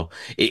Cleveland. So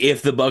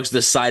if the Bucs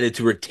decided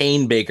to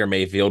retain Baker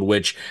Mayfield,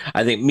 which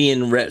I think me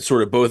and Rhett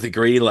sort of both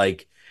agree,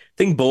 like,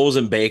 I think Bowles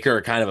and Baker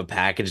are kind of a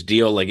package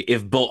deal. Like,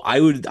 if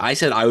I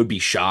said I would be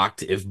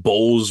shocked if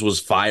Bowles was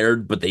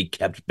fired, but they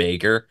kept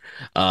Baker.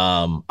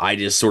 I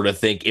just sort of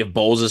think if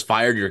Bowles is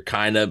fired, you're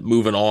kind of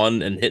moving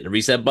on and hitting the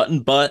reset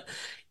button. But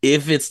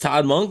if it's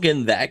Todd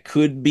Monken, that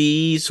could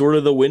be sort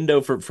of the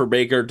window for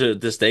Baker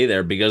to stay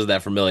there because of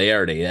that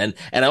familiarity. And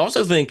I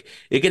also think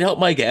it could help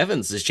Mike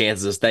Evans'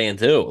 chances of staying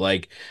too.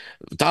 Like,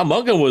 Todd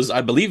Monken was,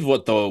 I believe,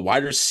 the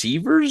wide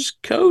receivers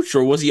coach,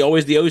 or was he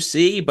always the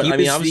OC? But I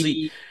mean,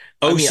 obviously,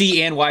 OC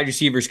and wide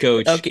receivers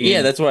coach. Okay,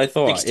 yeah, that's what I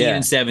thought. 16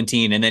 and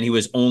 17, and then he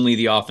was only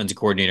the offensive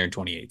coordinator in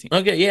 2018.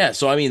 Okay, yeah.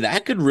 So I mean,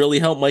 that could really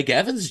help Mike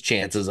Evans'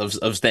 chances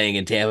of staying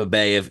in Tampa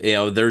Bay if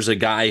there's a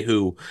guy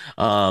who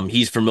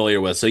he's familiar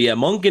with. So yeah,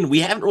 Monken. We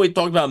haven't really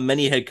talked about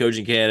many head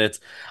coaching candidates.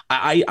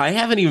 I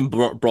haven't even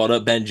brought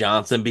up Ben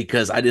Johnson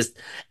because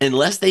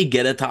unless they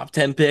get a top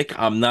 10 pick,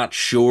 I'm not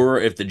sure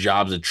if the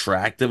job's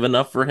attractive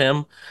enough for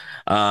him.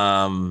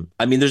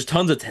 I mean, there's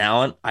tons of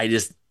talent.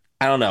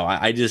 I don't know.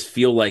 I just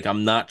feel like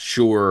I'm not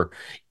sure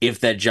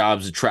if that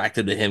job's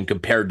attractive to him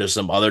compared to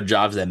some other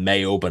jobs that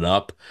may open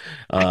up.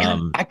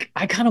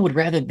 I kind of would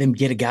rather them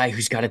get a guy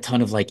who's got a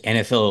ton of like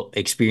NFL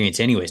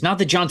experience anyways. Not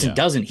that Johnson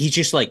doesn't. He's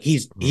just like,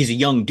 he's a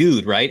young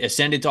dude, right?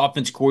 Ascended to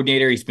offense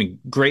coordinator. He's been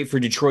great for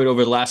Detroit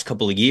over the last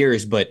couple of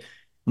years, but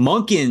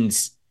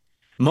Monken's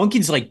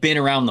like been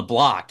around the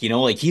block,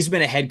 like he's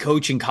been a head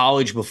coach in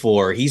college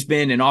before. He's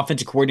been an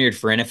offensive coordinator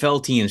for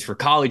NFL teams, for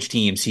college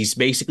teams. He's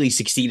basically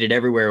succeeded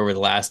everywhere over the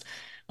last,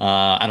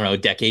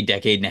 decade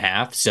and a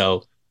half.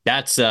 So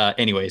that's,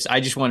 anyways, I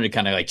just wanted to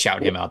kind of like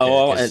shout him out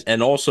there.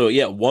 And also,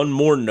 one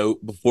more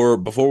note before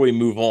we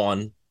move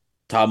on.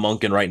 Todd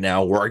Monken right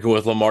now working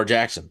with Lamar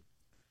Jackson.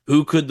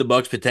 Who could the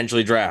Bucs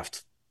potentially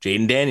draft?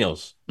 Jaden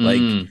Daniels.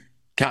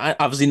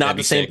 Obviously not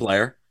the same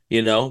player.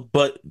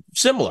 But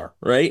similar,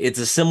 right? It's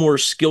a similar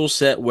skill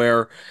set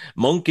where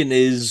Monken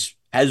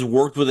has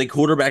worked with a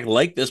quarterback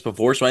like this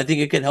before, so I think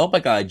it could help a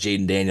guy like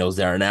Jaden Daniels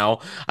there. Now,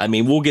 I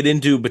mean, we'll get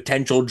into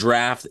potential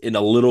draft in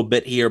a little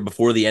bit here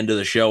before the end of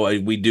the show.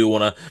 We do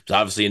want to,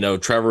 obviously,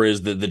 Trevor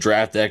is the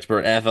draft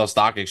expert, NFL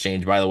Stock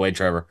Exchange, by the way,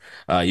 Trevor.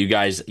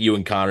 You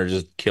and Connor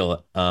just kill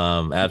it.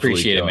 Absolutely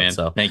appreciate it, man.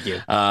 So thank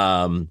you.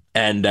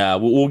 And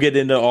we'll get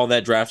into all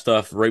that draft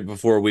stuff right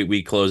before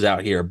we close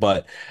out here,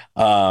 but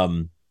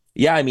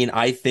yeah, I mean,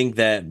 I think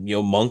that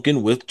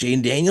Monken with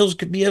Jaden Daniels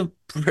could be a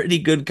pretty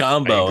good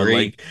combo. I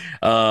agree.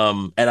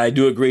 And I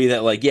do agree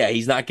that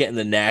he's not getting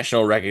the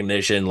national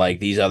recognition like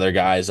these other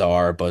guys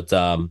are, but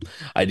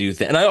I do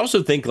think, and I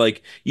also think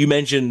you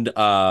mentioned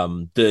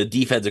the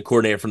defensive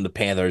coordinator from the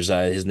Panthers,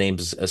 his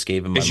name's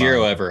escaping my mind.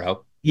 Ejiro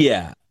Evero.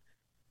 Yeah,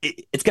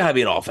 it's got to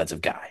be an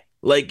offensive guy.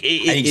 I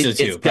think so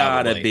too, it's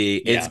gotta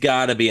be. Yeah. It's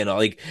gotta be all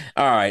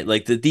right.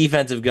 The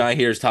defensive guy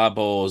here is Todd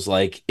Bowles.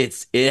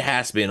 It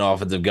has to be an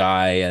offensive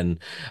guy, and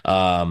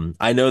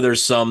I know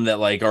there's some that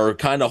are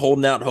kind of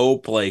holding out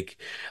hope,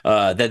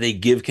 that they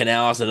give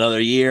Canales another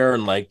year,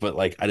 and but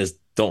I just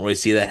don't really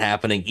see that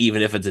happening,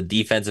 even if it's a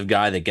defensive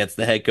guy that gets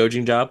the head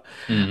coaching job.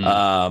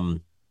 Mm-hmm.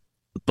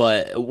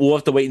 But we'll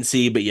have to wait and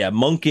see. But yeah,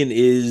 Monken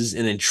is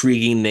an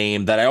intriguing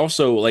name that I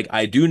also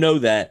I do know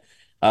that.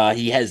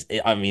 He has,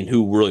 I mean,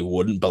 who really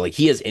wouldn't, but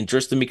he has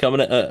interest in becoming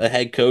a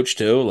head coach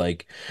too, at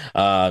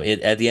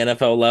the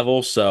NFL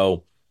level.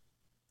 So,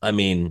 I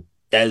mean,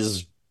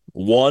 as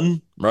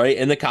one, right,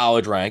 in the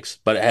college ranks,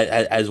 but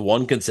as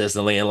one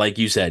consistently. And like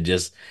you said,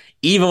 just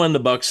even when the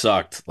Bucks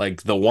sucked,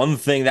 like the one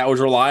thing that was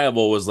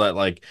reliable was that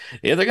like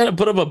yeah, they're gonna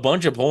put up a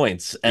bunch of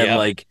points. And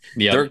like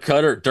Dirk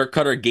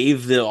Cutter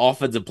gave the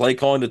offensive play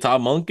calling to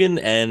Todd Monken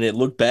and it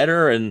looked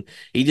better. And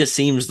he just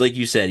seems like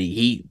you said,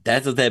 he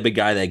that's the type of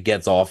guy that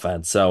gets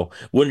offense. So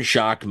wouldn't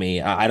shock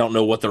me. I don't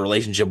know what the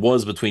relationship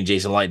was between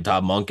Jason Light and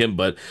Todd Monken,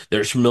 but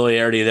there's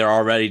familiarity there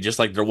already, just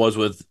like there was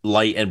with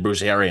Light and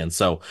Bruce Arians.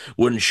 So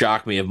wouldn't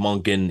shock me if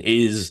Monken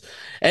is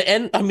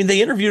and I mean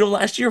they interviewed him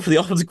last year for the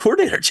offensive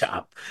coordinator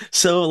job.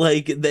 So like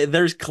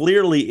there's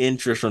clearly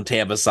interest from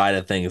Tampa's side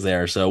of things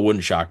there, so it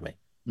wouldn't shock me.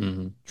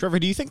 Mm-hmm. Trevor,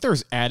 do you think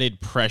there's added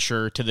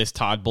pressure to this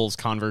Todd Bowles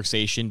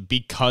conversation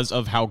because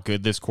of how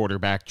good this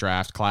quarterback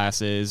draft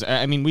class is?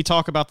 I mean, we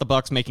talk about the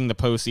Bucs making the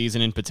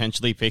postseason and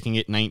potentially picking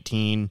at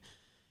 19,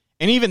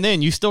 and even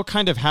then, you still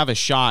kind of have a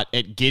shot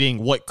at getting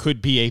what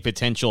could be a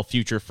potential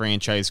future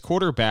franchise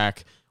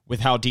quarterback with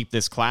how deep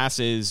this class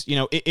is. You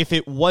know, if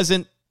it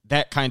wasn't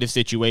that kind of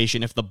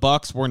situation, if the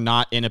Bucs were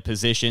not in a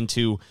position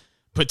to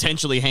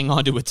potentially hang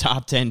on to a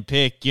top 10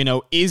 pick, you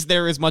know, is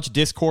there as much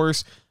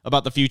discourse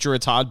about the future of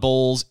Todd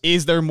Bowles?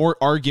 Is there more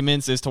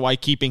arguments as to why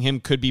keeping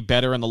him could be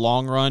better in the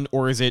long run?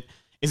 Or is it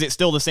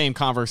still the same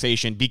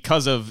conversation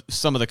because of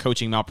some of the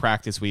coaching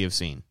malpractice we have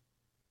seen?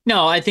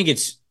 No, I think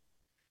it's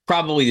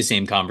probably the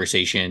same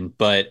conversation,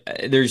 but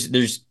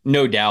there's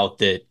no doubt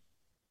that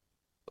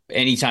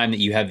anytime that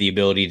you have the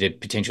ability to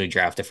potentially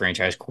draft a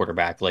franchise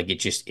quarterback, like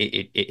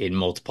it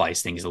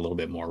multiplies things a little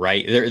bit more,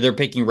 right? They're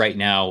picking right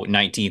now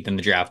 19th in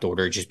the draft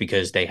order just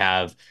because they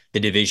have the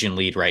division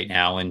lead right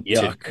now, and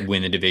to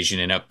win the division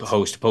in a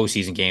host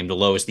postseason game, the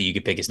lowest that you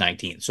could pick is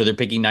 19th. So they're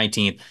picking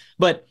 19th,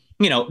 but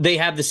you know they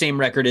have the same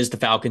record as the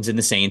Falcons and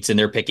the Saints, and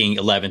they're picking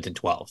 11th and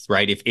 12th,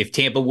 right? If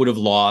Tampa would have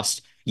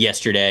lost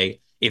yesterday,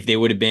 if they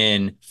would have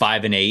been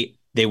 5-8,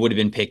 they would have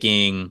been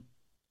picking.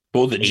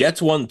 Well, the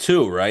Jets won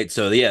too, right?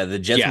 So yeah, the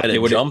Jets might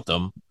have jumped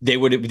them. They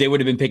would have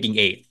been picking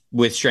 8th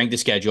with strength of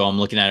schedule. I'm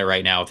looking at it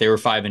right now. If they were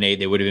 5-8,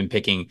 they would have been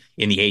picking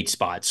in the 8th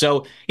spot.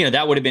 So, you know,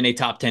 that would have been a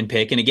top 10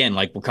 pick. And again,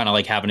 like we're kind of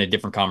like having a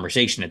different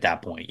conversation at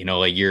that point. You know,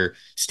 like you're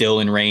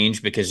still in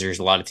range because there's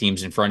a lot of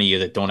teams in front of you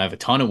that don't have a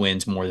ton of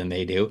wins more than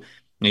they do. You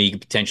know, you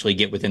could potentially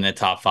get within the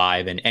top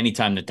 5. And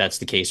anytime that's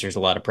the case, there's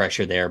a lot of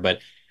pressure there. But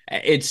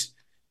it's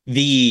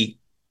the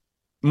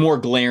more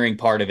glaring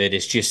part of it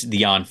is just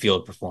the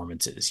on-field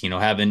performances, you know,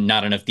 having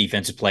not enough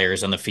defensive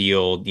players on the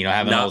field, you know,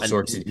 having all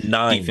sorts of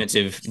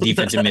defensive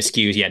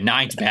miscues. Yeah.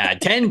 9's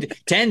bad.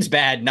 10's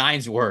bad.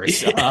 9's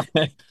worse.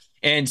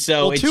 And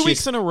so it's 2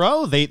 weeks in a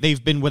row,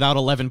 they've been without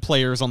 11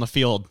 players on the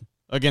field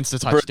against a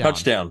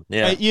touchdown.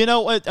 Yeah. You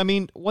know what? I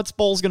mean, what's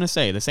Bowles going to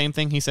say? The same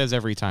thing he says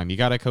every time. You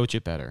got to coach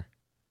it better.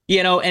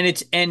 You know,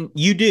 and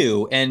you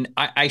do. And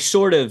I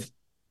sort of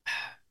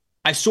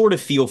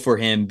feel for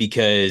him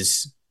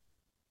because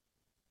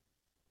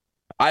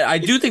I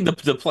do think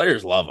the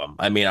players love him.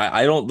 I mean,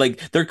 I don't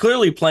like they're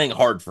clearly playing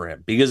hard for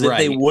him because if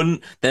they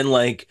wouldn't, then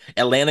like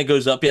Atlanta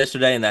goes up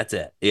yesterday and that's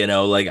it. You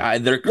know, like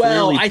they're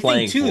clearly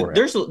playing for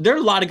it. There are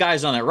a lot of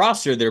guys on that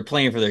roster that are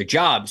playing for their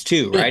jobs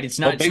too, right? It's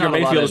not Baker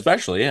Mayfield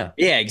especially, yeah.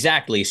 Yeah,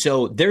 exactly.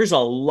 So there's a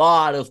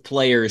lot of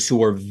players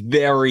who are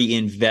very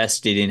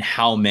invested in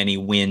how many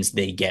wins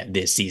they get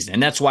this season.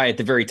 And that's why at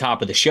the very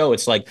top of the show,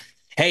 it's like,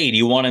 hey,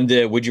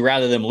 would you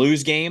rather them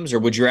lose games or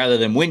would you rather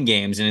them win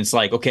games? And it's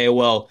like, okay,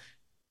 well,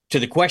 to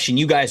the question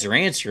you guys are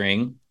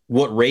answering,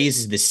 what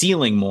raises the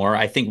ceiling more?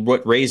 I think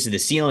what raises the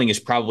ceiling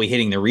is probably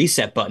hitting the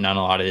reset button on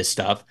a lot of this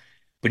stuff.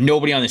 But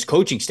nobody on this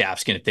coaching staff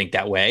is going to think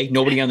that way.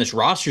 Nobody on this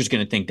roster is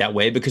going to think that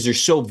way because there's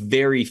so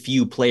very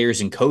few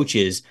players and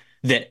coaches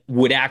that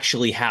would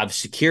actually have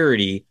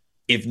security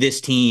if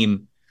this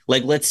team,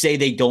 like let's say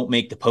they don't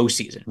make the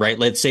postseason, right?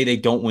 Let's say they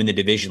don't win the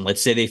division.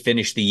 Let's say they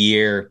finish the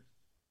year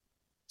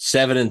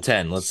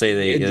 7-10. Let's say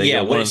they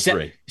go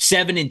 1-3.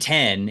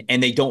 7-10,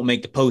 and they don't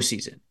make the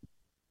postseason.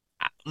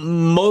 A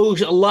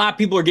lot of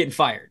people are getting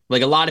fired.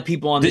 Like a lot of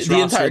people on this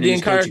roster, the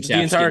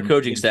entire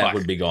coaching staff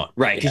would be gone,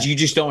 right? Because you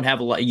just don't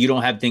have you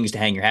don't have things to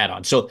hang your hat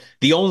on. So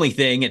the only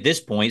thing at this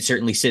point,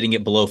 certainly sitting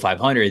at below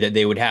 500, that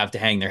they would have to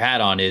hang their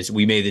hat on is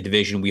we made the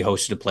division, we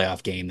hosted a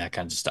playoff game, that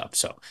kinds of stuff.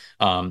 So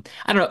I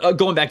don't know.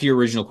 Going back to your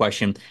original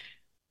question,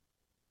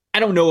 I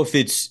don't know if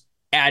it's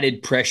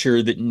added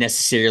pressure that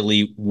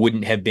necessarily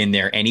wouldn't have been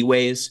there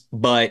anyways,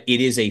 but it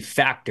is a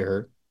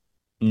factor,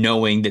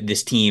 knowing that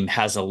this team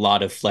has a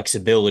lot of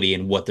flexibility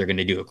in what they're going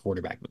to do at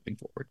quarterback moving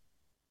forward.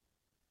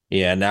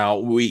 Yeah, now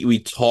we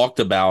talked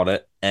about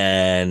it,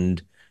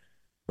 and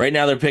right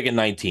now they're picking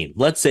 19.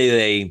 Let's say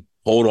they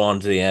hold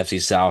on to the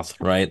NFC South,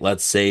 right?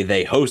 Let's say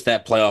they host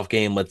that playoff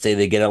game. Let's say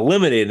they get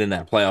eliminated in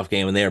that playoff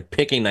game, and they are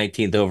picking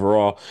 19th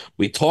overall.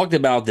 We talked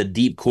about the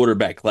deep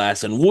quarterback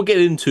class, and we'll get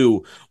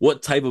into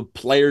what type of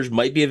players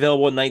might be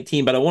available at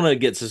 19, but I want to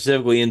get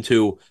specifically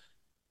into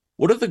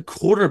what are the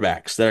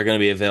quarterbacks that are going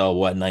to be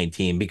available at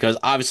 19? Because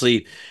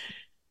obviously,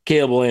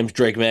 Caleb Williams,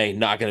 Drake May,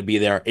 not going to be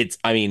there.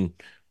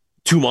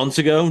 2 months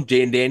ago,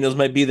 Jaden Daniels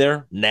might be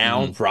there.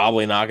 Now,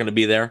 probably not going to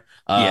be there.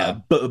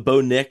 Bo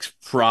Nix,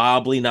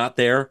 probably not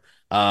there.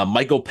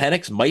 Michael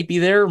Penix might be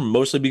there,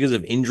 mostly because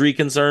of injury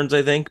concerns,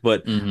 I think.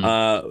 But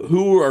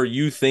who are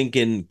you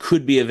thinking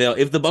could be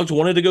available? If the Bucs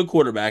wanted to go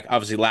quarterback,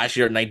 obviously last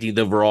year at 19th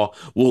overall,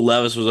 Will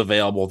Levis was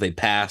available. They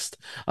passed,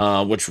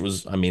 which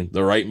was, I mean,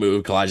 the right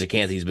move. Kalijah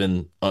Campbell's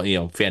been,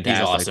 fantastic.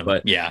 He's awesome.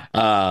 But, yeah.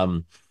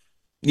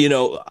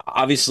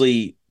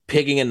 Obviously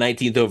picking a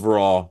 19th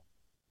overall,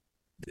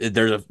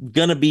 there's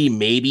going to be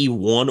maybe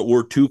one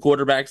or two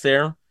quarterbacks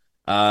there.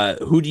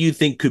 Who do you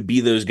think could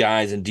be those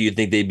guys, and do you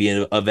think they'd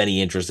be of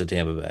any interest to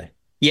Tampa Bay?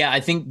 Yeah, I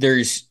think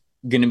there's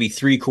going to be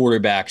three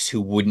quarterbacks who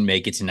wouldn't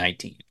make it to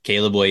 19.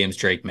 Caleb Williams,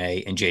 Drake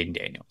May, and Jaden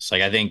Daniels.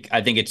 Like I think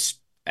it's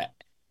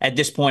at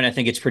this point, I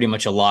think it's pretty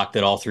much a lock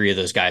that all three of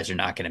those guys are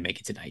not going to make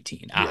it to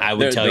 19. Yeah, I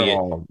would tell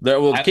you.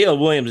 Caleb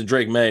Williams and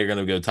Drake May are going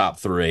to go top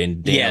 3,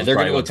 and Daniels they're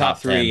going to go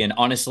top 10. 3. And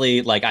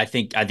honestly, like I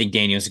think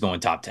Daniels is going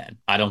top 10.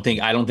 I don't think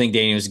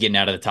Daniels is getting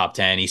out of the top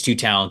 10. He's too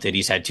talented.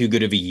 He's had too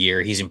good of a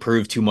year. He's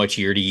improved too much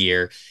year to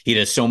year. He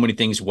does so many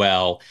things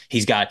well.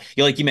 He's got,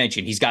 like you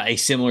mentioned, he's got a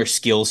similar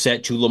skill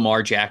set to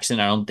Lamar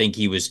Jackson. I don't think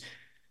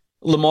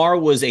Lamar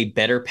was a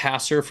better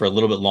passer for a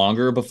little bit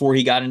longer before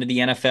he got into the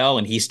NFL,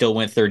 and he still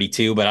went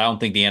 32, but I don't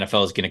think the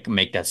NFL is going to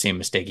make that same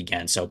mistake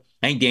again. So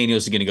I think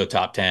Daniels is going to go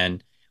top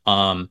 10.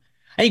 I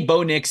think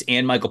Bo Nix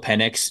and Michael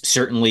Penix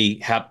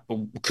certainly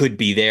could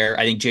be there.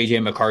 I think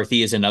JJ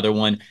McCarthy is another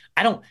one.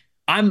 I'm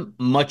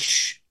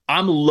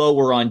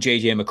lower on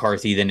JJ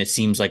McCarthy than it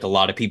seems like a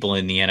lot of people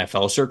in the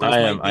NFL circles.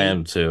 I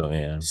am too.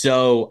 Yeah.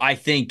 So I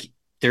think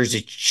there's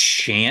a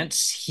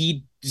chance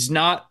he's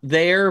not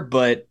there,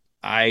 but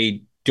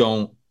I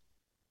don't.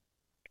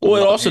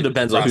 Well, it also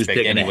depends on who's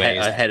picking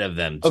ahead of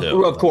them,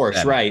 too. Of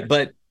course, right.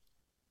 But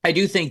I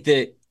do think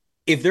that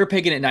if they're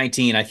picking at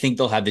 19, I think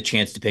they'll have the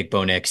chance to pick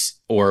Bo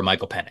Nix or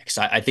Michael Penix.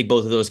 I think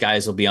both of those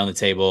guys will be on the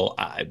table.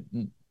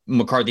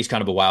 McCarthy's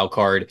kind of a wild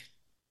card.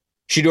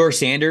 Shedeur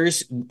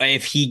Sanders,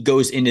 if he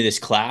goes into this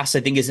class, I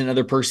think is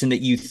another person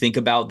that you think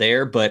about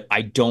there, but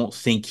I don't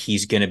think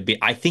he's going to be.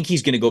 I think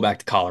he's going to go back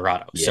to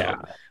Colorado. Yeah.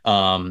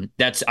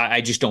 So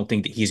I just don't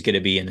think that he's going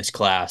to be in this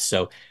class.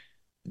 So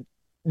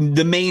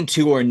the main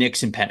two are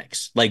Nix and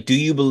Penix. Like, do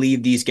you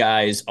believe these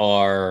guys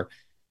are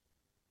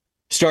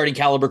starting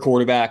caliber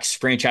quarterbacks,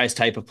 franchise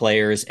type of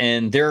players?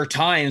 And there are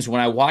times when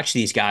I watch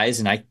these guys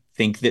and I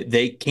think that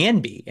they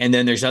can be. And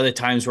then there's other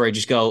times where I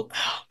just go,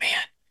 oh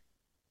man,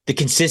 the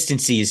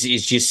consistency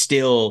is just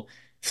still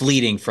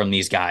fleeting from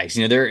these guys.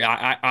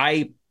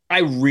 I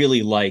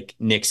really like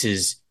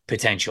Nix's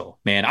potential,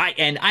 man.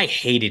 I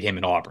hated him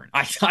in Auburn.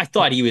 I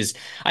thought he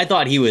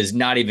was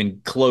not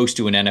even close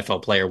to an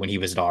NFL player when he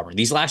was at Auburn.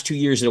 These last 2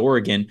 years at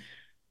Oregon,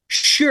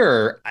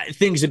 sure,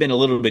 things have been a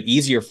little bit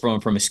easier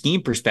from a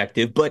scheme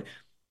perspective, but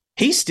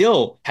he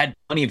still had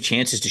plenty of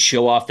chances to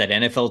show off that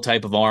NFL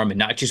type of arm, and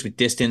not just with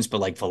distance,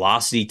 but like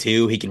velocity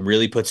too. He can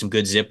really put some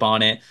good zip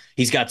on it.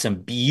 He's got some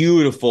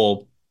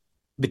beautiful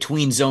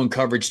between zone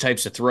coverage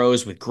types of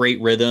throws with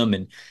great rhythm,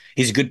 and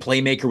he's a good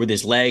playmaker with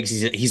his legs.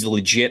 He's a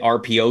legit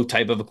RPO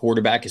type of a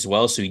quarterback as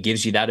well, so he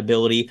gives you that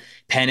ability.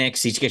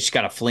 Penix, he's just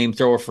got a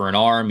flamethrower for an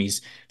arm.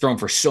 He's thrown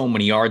for so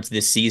many yards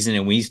this season,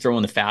 and when he's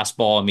throwing the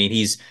fastball, I mean,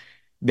 he's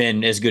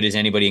been as good as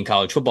anybody in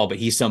college football, but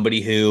he's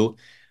somebody who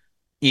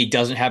he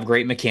doesn't have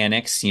great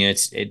mechanics.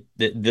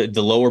 The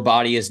lower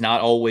body is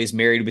not always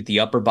married with the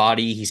upper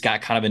body. He's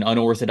got kind of an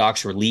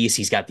unorthodox release.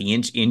 He's got the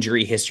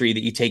injury history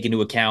that you take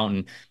into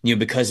account. And,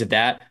 because of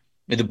that,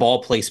 the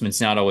ball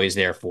placement's not always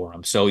there for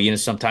him. So,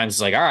 sometimes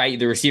it's like, all right,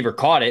 the receiver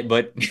caught it,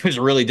 but it was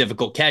a really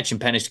difficult catch, and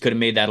Penix could have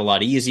made that a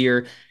lot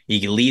easier. You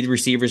can lead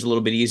receivers a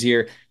little bit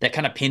easier. That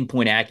kind of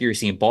pinpoint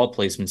accuracy and ball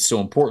placement is so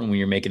important when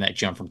you're making that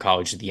jump from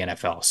college to the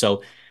NFL.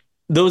 So,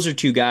 those are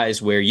two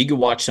guys where you could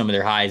watch some of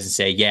their highs and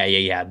say,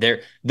 yeah.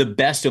 They're the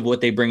best of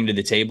what they bring to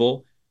the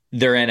table.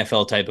 They're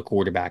NFL type of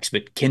quarterbacks,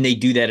 but can they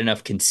do that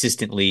enough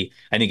consistently?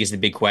 I think is the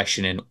big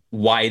question, and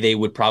why they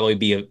would probably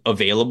be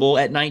available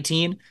at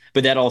 19.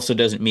 But that also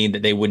doesn't mean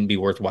that they wouldn't be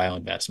worthwhile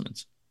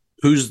investments.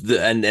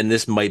 And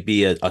this might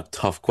be a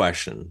tough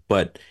question,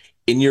 but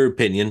in your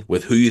opinion,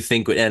 with who you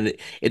think, and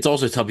it's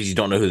also tough because you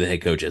don't know who the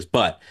head coach is,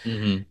 but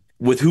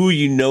with who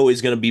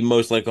is going to be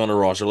most likely on the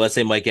roster. Let's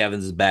say Mike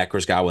Evans is back,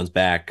 Chris Godwin's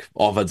back,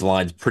 offensive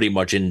line's pretty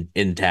much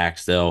intact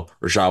still,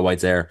 Rachaad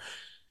White's there.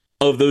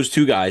 Of those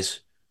two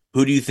guys,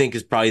 who do you think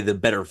is probably the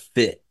better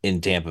fit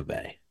in Tampa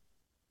Bay?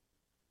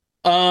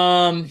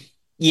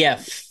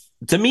 Yeah.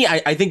 To me,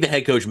 I think the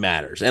head coach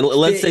matters. And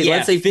let's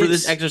say for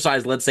this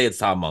exercise, let's say it's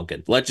Todd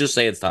Monken. Let's just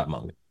say it's Todd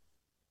Monken.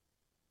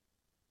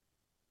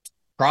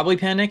 Probably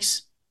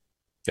Penix.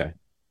 Okay.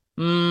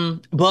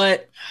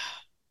 But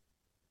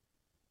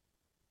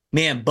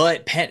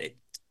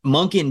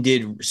Monken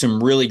did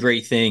some really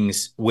great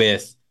things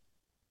with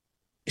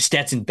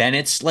Stetson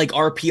Bennett's like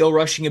RPO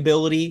rushing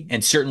ability,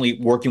 and certainly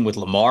working with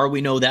Lamar,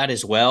 we know that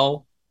as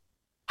well.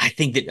 I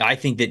think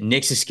that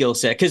Nix's skill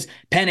set, because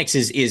Penix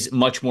is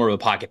much more of a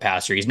pocket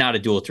passer. He's not a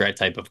dual threat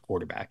type of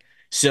quarterback.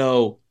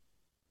 So,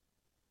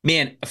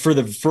 man, for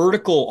the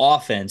vertical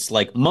offense,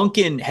 like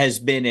Monken has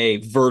been a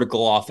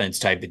vertical offense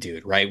type of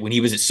dude, right? When he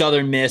was at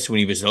Southern Miss, when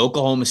he was at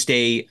Oklahoma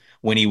State,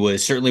 when he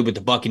was certainly with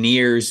the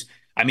Buccaneers,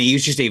 I mean,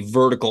 he's just a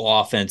vertical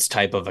offense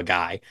type of a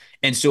guy.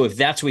 And so if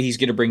that's what he's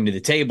going to bring to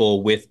the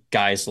table with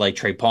guys like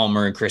Trey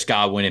Palmer and Chris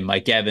Godwin and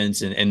Mike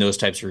Evans and those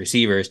types of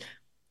receivers,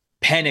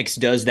 Penix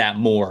does that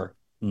more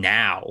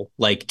now,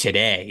 like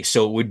today.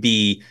 So it would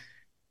be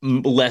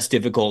less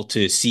difficult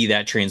to see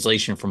that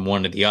translation from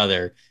one to the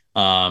other.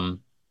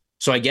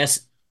 So I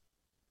guess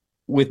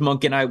with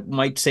Monken, I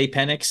might say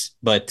Penix,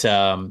 but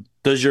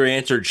does your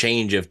answer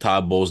change if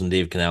Todd Bowles and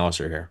Dave Canales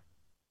are here?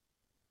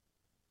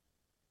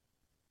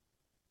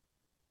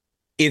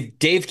 If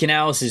Dave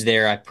Canales is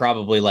there, I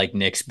probably like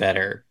Knicks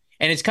better.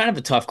 And it's kind of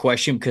a tough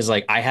question because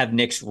like I have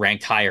Knicks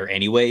ranked higher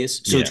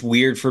anyways. So it's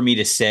weird for me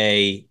to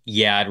say,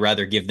 yeah, I'd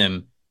rather give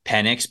them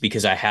Penix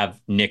because I have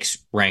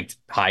Knicks ranked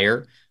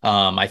higher.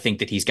 I think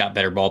that he's got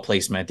better ball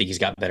placement. I think he's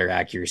got better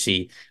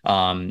accuracy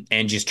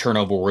and just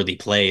turnover worthy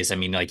plays. I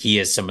mean, like he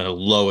has some of the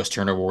lowest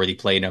turnover worthy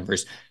play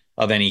numbers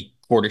of any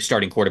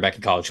starting quarterback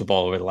in college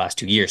football over the last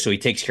 2 years. So he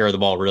takes care of the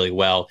ball really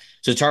well.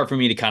 So it's hard for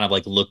me to kind of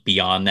like look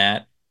beyond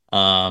that.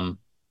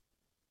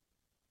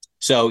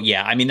 So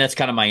yeah, I mean that's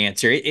kind of my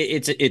answer.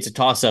 It's a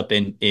toss up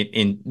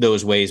in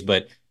those ways,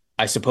 but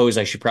I suppose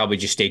I should probably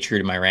just stay true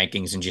to my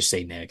rankings and just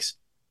say Knicks.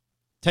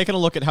 Taking a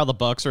look at how the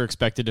Bucs are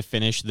expected to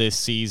finish this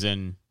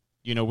season,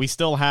 we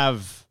still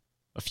have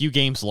a few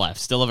games left,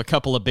 still have a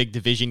couple of big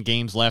division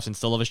games left, and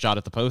still have a shot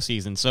at the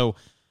postseason. So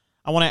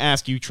I want to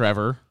ask you,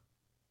 Trevor,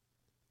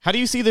 how do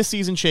you see this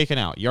season shaking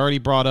out? You already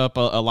brought up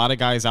a lot of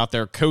guys out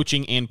there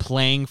coaching and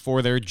playing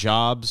for their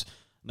jobs.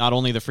 Not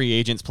only the free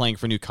agents playing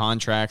for new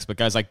contracts, but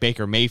guys like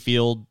Baker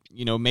Mayfield,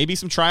 maybe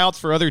some tryouts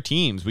for other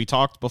teams. We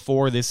talked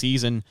before this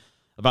season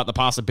about the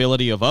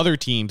possibility of other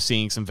teams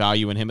seeing some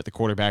value in him at the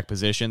quarterback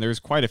position. There's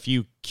quite a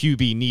few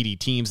QB needy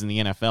teams in the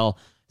NFL,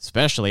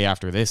 especially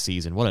after this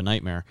season. What a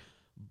nightmare.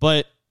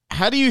 But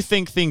how do you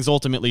think things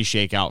ultimately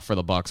shake out for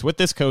the Bucs with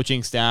this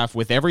coaching staff,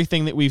 with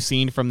everything that we've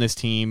seen from this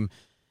team?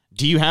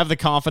 Do you have the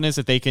confidence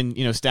that they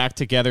can, stack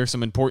together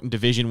some important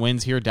division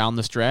wins here down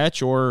the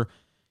stretch, or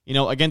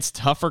against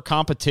tougher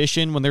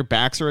competition when their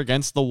backs are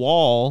against the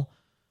wall?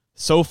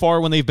 So far,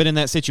 when they've been in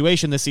that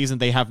situation this season,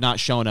 they have not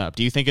shown up.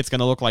 Do you think it's going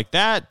to look like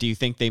that? Do you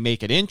think they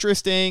make it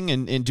interesting?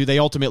 And do they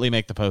ultimately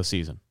make the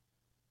postseason?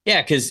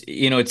 Yeah, because,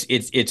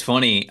 it's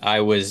funny.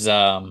 I was,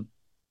 I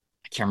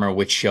can't remember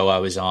which show I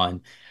was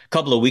on a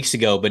couple of weeks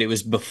ago, but it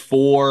was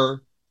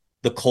before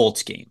the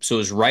Colts game. So it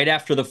was right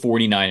after the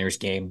 49ers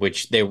game,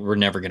 which they were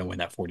never going to win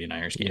that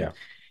 49ers game. Yeah.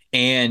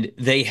 And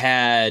they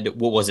had,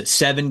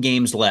 7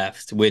 games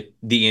left with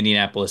the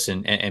Indianapolis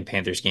and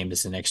Panthers game.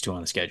 That's the next 2 on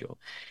the schedule.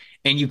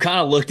 And you kind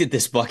of looked at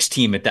this Bucs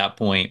team at that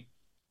point,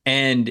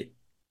 and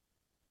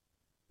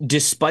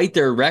despite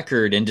their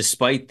record and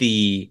despite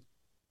the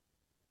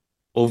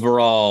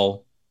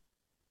overall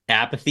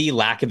apathy,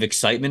 lack of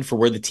excitement for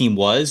where the team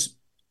was,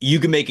 you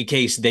can make a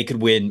case they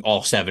could win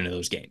all 7 of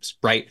those games,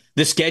 right?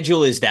 The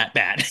schedule is that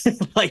bad.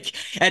 Like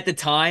at the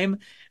time,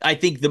 I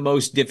think the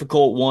most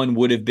difficult one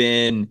would have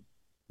been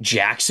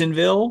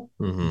Jacksonville,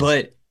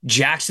 but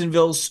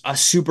Jacksonville's a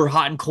super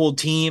hot and cold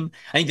team.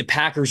 I think the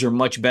Packers are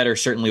much better.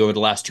 Certainly over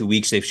the last 2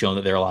 weeks, they've shown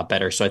that they're a lot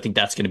better. So I think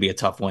that's going to be a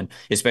tough one,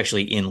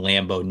 especially in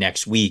Lambeau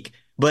next week.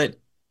 But,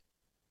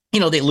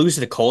 they lose to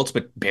the Colts,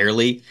 but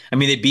barely. I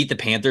mean, they beat the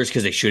Panthers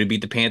because they should have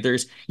beat the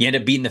Panthers. You end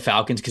up beating the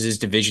Falcons because it's a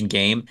division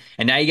game.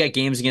 And now you got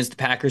games against the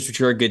Packers,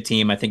 which are a good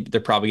team. I think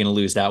they're probably going to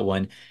lose that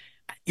one.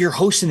 You're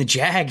hosting the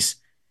Jags.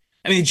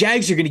 I mean, the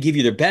Jags are going to give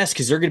you their best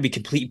because they're going to be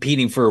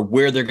competing for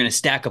where they're going to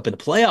stack up in the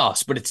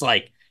playoffs. But it's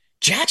like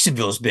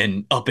Jacksonville's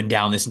been up and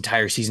down this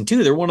entire season,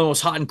 too. They're one of the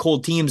most hot and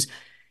cold teams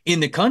in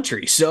the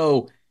country.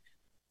 So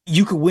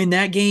you could win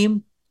that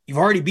game. You've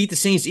already beat the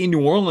Saints in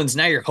New Orleans.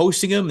 Now you're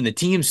hosting them. And the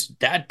teams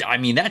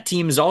that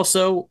team is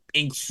also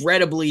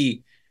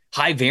incredibly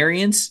high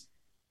variance.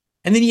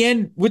 And then you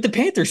end with the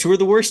Panthers, who are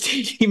the worst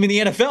team in the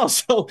NFL.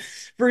 So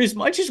for as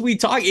much as we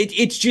talk,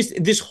 it's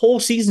just this whole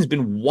season's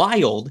been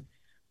wild,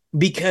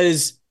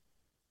 because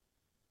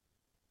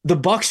the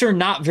Bucs are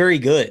not very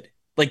good.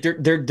 Like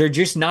they're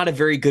just not a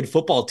very good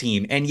football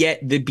team. And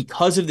yet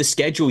because of the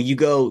schedule, you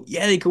go,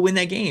 yeah, they could win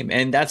that game.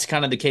 And that's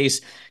kind of the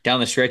case down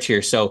the stretch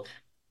here. So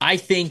I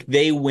think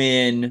they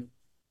win.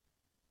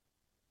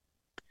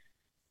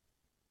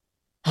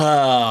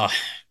 They're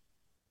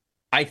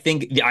going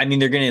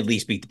to at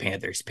least beat the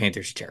Panthers. The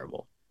Panthers are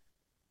terrible.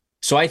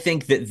 So I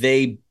think that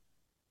is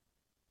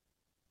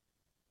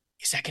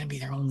that going to be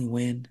their only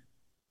win?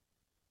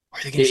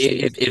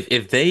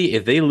 If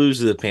they lose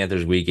to the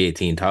Panthers week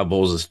 18, Todd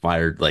Bowles is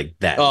fired like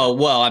that. Oh,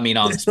 well, on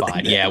the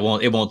spot. Yeah,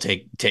 it won't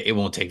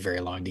take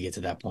very long to get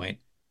to that point.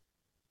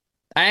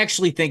 I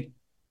actually think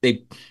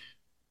they.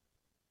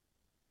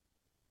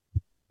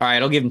 All right,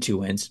 I'll give them 2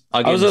 wins. I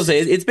was going to say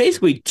it's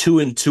basically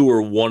 2-2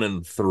 or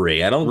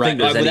 1-3. I don't think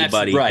there's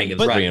anybody thinking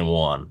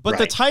 3-1. But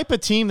the type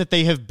of team that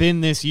they have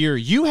been this year,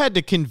 you had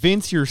to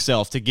convince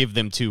yourself to give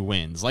them 2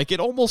 wins. Like it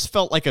almost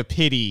felt like a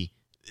pity.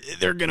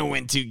 They're going to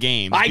win 2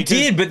 games. I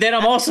did, but then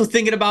I'm also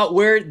thinking about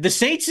where the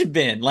Saints have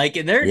been. Like,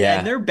 and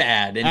they're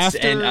bad.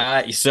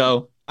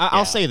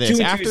 I'll say this.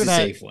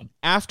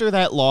 After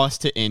that loss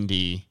to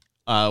Indy,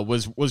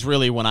 was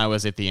really when I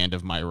was at the end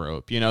of my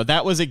rope.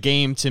 That was a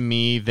game to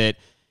me that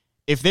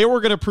if they were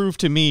going to prove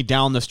to me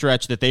down the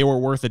stretch that they were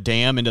worth a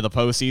damn into the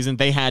postseason,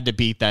 they had to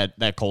beat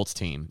that Colts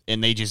team,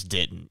 and they just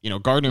didn't.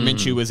 Gardner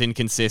Minshew was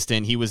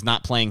inconsistent. He was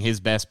not playing his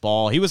best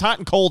ball. He was hot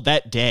and cold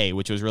that day,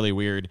 which was really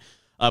weird.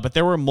 But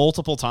there were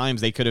multiple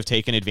times they could have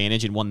taken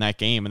advantage and won that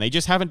game, and they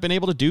just haven't been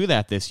able to do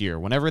that this year.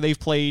 Whenever they've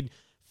played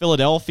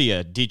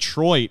Philadelphia,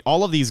 Detroit,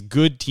 all of these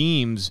good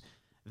teams,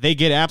 they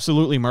get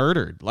absolutely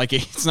murdered. Like,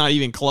 it's not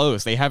even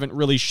close. They haven't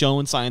really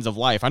shown signs of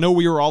life. I know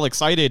we were all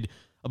excited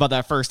about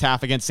that first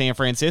half against San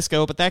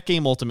Francisco, but that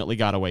game ultimately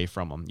got away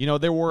from them.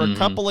 There were a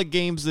couple of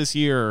games this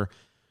year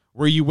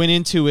where you went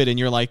into it and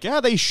you're like, yeah,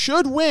 they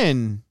should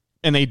win,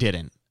 and they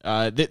didn't.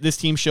 This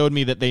team showed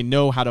me that they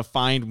know how to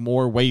find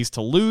more ways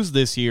to lose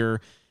this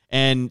year,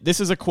 and this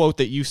is a quote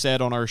that you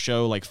said on our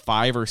show like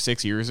 5 or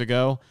 6 years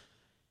ago,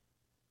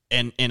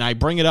 and I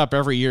bring it up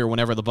every year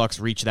whenever the Bucs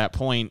reach that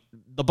point.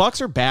 The Bucs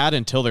are bad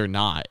until they're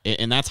not,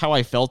 and that's how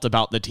I felt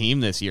about the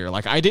team this year.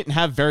 Like, I didn't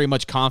have very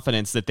much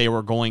confidence that they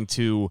were going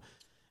to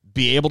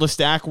be able to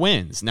stack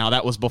wins. Now,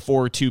 that was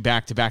before 2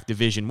 back-to-back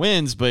division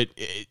wins, but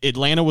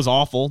Atlanta was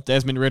awful.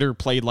 Desmond Ridder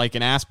played like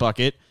an ass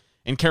bucket,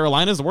 and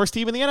Carolina's the worst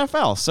team in the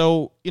NFL.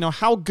 So,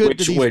 how good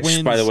do these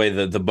wins... by the way,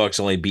 the Bucs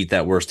only beat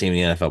that worst team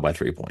in the NFL by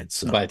 3 points.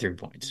 So. By 3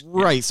 points.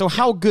 Right. Yeah. So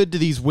how good do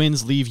these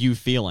wins leave you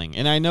feeling?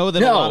 And I know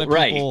that a lot of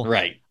people...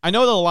 Right. I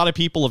know that a lot of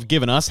people have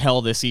given us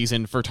hell this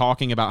season for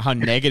talking about how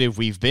negative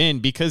we've been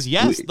because,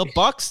 yes, the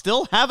Bucs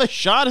still have a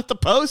shot at the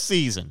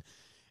postseason.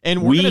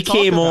 And we're going to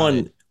talk about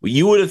it.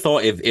 You would have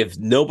thought if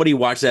nobody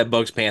watched that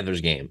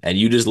Bucs-Panthers game and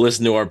you just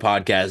listened to our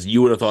podcast,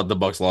 you would have thought the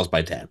Bucs lost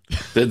by 10.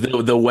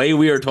 The way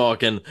we are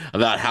talking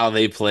about how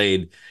they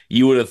played,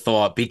 you would have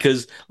thought,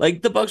 because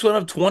like the Bucs went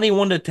up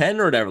 21-10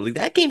 or whatever. Like,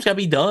 that game's got to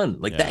be done.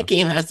 Like, that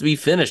game has to be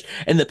finished.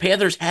 And the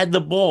Panthers had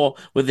the ball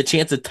with a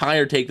chance to tie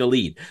or take the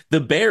lead. The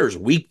Bears,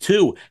 week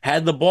 2,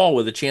 had the ball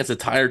with a chance to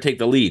tie or take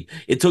the lead.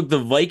 It took the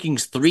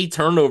Vikings 3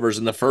 turnovers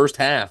in the first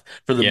half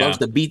for the Bucs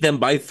to beat them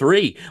by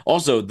 3.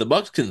 Also, the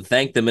Bucs can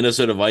thank the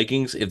Minnesota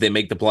Vikings if they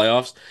make the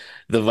playoffs.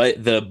 The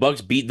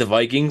Bucs beat the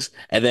Vikings,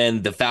 and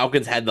then the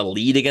Falcons had the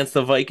lead against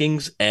the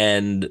Vikings,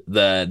 and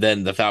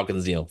then the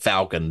Falcons,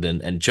 falconed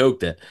and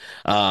choked it.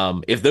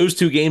 If those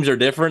 2 games are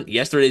different,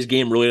 yesterday's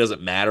game really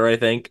doesn't matter, I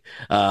think.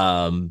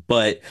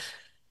 But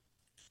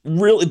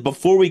really,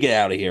 before we get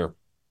out of here,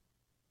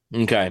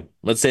 okay,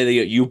 let's say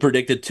that you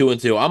predicted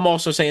 2-2. I'm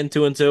also saying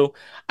 2-2.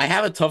 I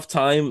have a tough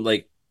time,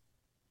 like,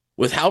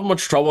 with how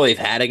much trouble they've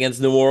had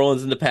against New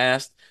Orleans in the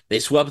past. They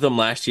swept them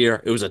last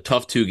year. It was a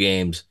tough 2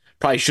 games.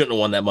 Probably shouldn't have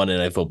won that Monday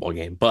Night Football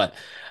game. But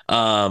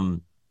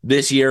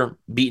this year,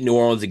 beat New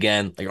Orleans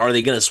again. Like, are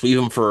they going to sweep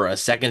them for a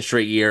second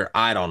straight year?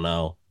 I don't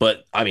know.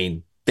 But, I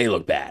mean, they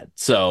look bad.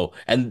 So,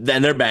 and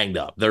then they're banged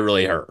up. They're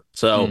really hurt.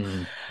 So,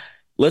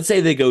 let's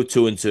say they go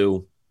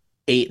 2-2,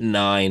 8-9.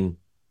 I'm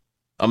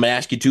going to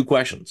ask you 2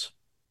 questions.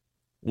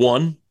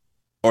 1,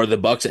 are the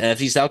Bucs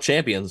NFC South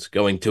champions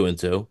going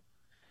 2-2?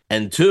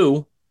 And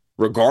 2,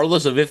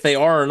 regardless of if they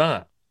are or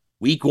not,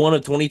 week 1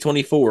 of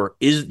 2024,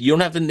 you don't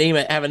have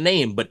to have a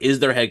name, but is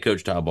their head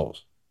coach Todd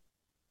Bowles?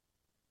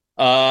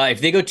 If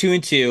they go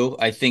 2-2,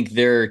 I think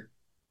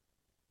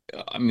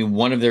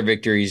one of their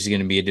victories is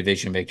going to be a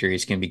division victory.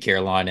 It's going to be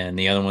Carolina, and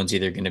the other one's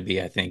either going to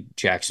be, I think,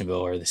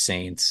 Jacksonville or the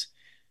Saints.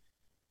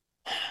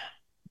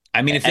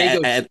 I mean, if they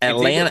go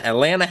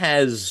Atlanta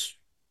has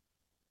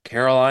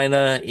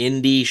Carolina,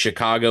 Indy,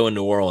 Chicago, and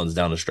New Orleans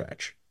down the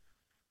stretch.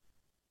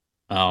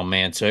 Oh,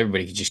 man, so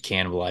everybody could just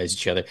cannibalize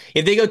each other.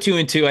 If they go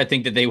 2-2, I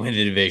think that they win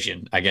the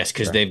division, I guess,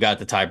 because they've got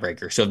the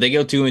tiebreaker. So if they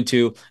go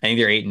 2-2, I think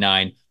they're 8-9.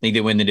 I think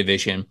they win the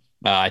division.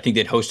 I think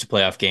they'd host a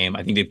playoff game.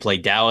 I think they'd play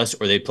Dallas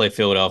or they'd play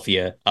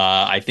Philadelphia.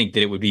 I think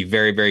that it would be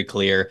very, very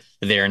clear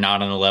that they are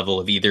not on the level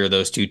of either of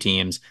those 2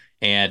 teams.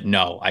 And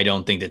no, I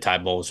don't think that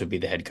Todd Bowles would be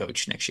the head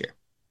coach next year.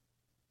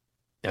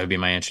 That would be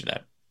my answer to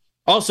that.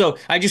 Also,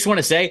 I just want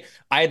to say,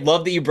 I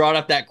love that you brought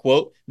up that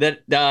quote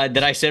that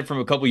I said from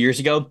a couple years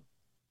ago,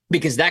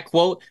 because that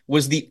quote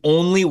was the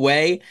only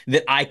way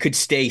that I could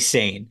stay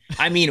sane.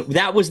 I mean,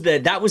 that was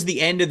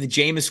the end of the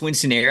Jameis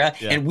Winston era.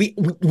 Yeah. And we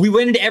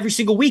went into every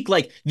single week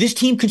like this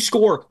team could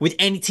score with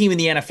any team in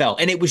the NFL.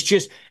 And it was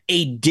just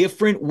a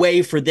different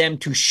way for them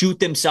to shoot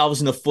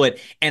themselves in the foot.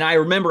 And I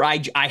remember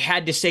I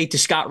had to say to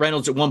Scott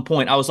Reynolds at one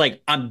point, I was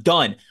like, I'm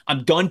done.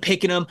 I'm done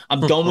picking them.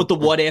 I'm done with the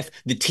what if.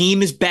 The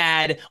team is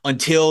bad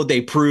until they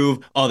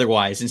prove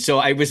otherwise. And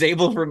so it was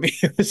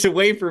a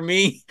way for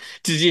me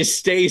to just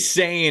stay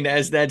sane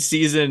as that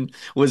season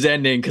was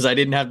ending, because I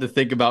didn't have to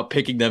think about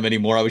picking them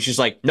anymore. I was just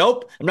like,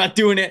 nope, I'm not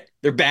doing it.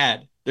 They're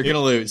bad. They're going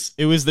to lose.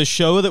 It was the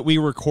show that we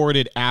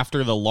recorded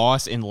after the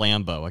loss in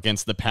Lambeau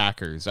against the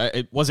Packers.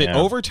 Was it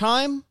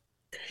overtime?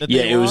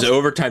 It was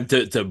overtime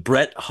to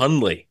Brett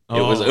Hundley.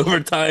 It was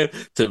overtime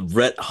to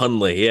Brett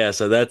Hundley. Yeah,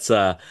 so that's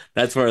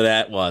where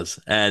that was.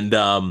 And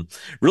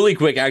really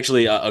quick,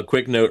 actually, a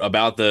quick note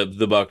about the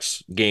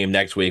Bucs game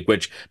next week,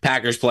 which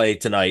Packers play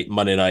tonight,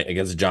 Monday night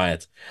against the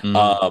Giants.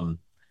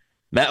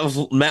 Matt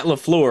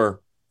LaFleur,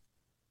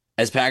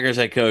 as Packers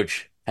head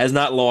coach, has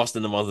not lost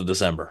in the month of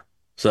December.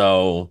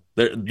 So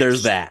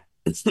there's that.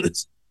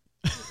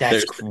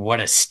 What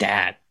a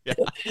stat. Yeah.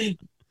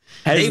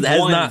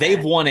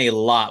 They've won a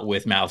lot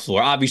with Matt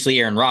LaFleur. Obviously,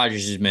 Aaron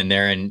Rodgers has been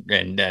there, and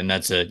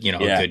that's a a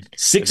good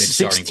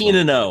 16-0,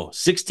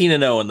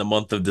 16-0 in the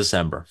month of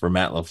December for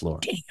Matt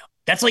LaFleur. Damn.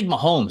 That's like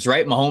Mahomes,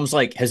 right?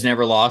 Mahomes has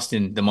never lost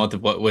in the month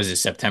of what was it,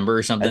 September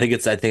or something? I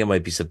think it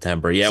might be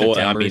September. Yeah,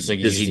 September. Well, I mean,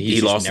 he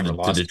lost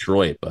to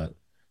Detroit, but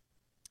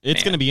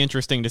it's going to be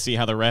interesting to see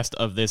how the rest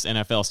of this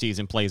NFL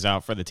season plays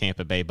out for the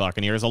Tampa Bay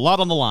Buccaneers. A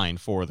lot on the line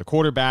for the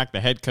quarterback,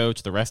 the head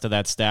coach, the rest of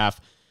that staff.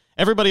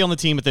 Everybody on the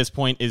team at this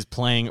point is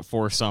playing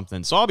for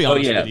something. So I'll be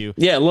honest with you.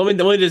 Yeah, let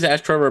me just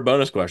ask Trevor a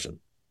bonus question.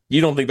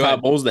 You don't think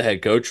Todd Bowles the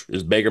head coach?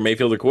 Is Baker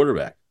Mayfield the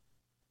quarterback?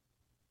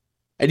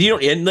 And you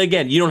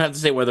don't have to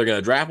say whether they're going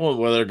to draft him,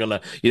 whether they're going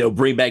to,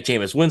 bring back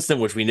Jameis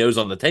Winston, which we know is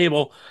on the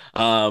table.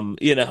 That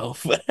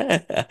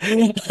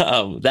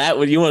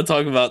when you want to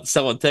talk about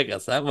selling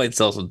tickets, that might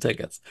sell some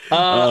tickets.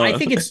 I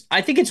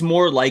think it's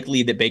more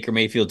likely that Baker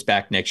Mayfield's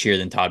back next year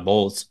than Todd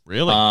Bowles.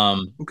 Really?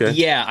 Okay.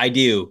 Yeah, I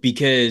do,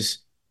 because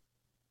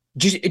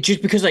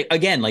just because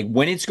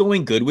when it's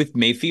going good with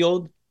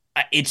Mayfield,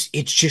 it's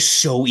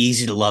just so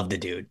easy to love the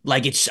dude. I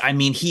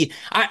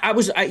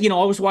was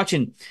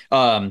watching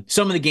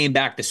some of the game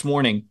back this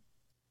morning,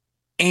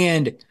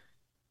 and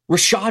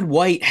Rachaad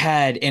White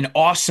had an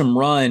awesome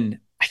run.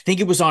 I think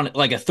it was on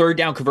a third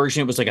down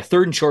conversion. It was a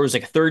third and short. It was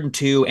a 3rd and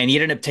 2, and he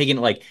ended up taking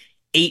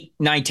 8,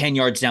 9, 10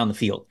 yards down the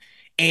field.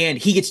 And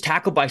he gets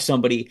tackled by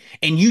somebody,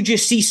 and you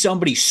just see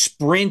somebody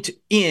sprint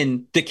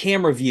in the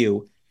camera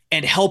view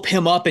and help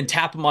him up and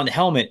tap him on the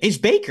helmet. It's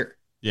Baker.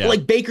 Yeah.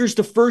 Baker's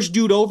the first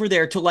dude over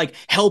there to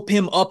help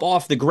him up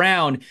off the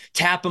ground,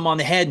 tap him on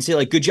the head and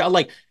say good job.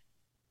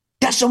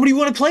 That's somebody you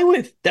want to play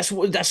with. That's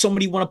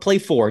somebody you want to play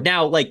for.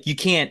 Now,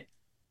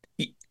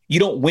 you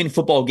don't win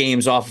football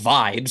games off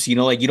vibes, you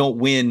don't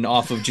win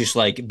off of just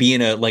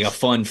being a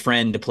fun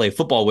friend to play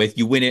football with.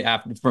 You win it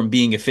from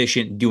being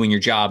efficient and doing your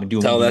job and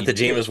doing. Tell that to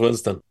Jameis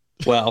Winston.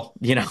 Well,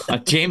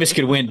 Jameis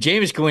could win.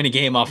 Jameis could win a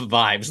game off of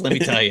vibes. Let me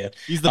tell you,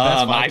 he's the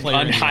best player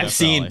in the NFL, I've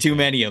seen too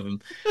many of them.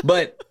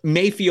 But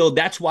Mayfield,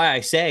 that's why I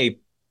say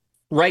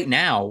right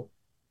now,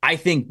 I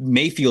think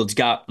Mayfield's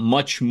got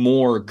much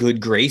more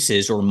good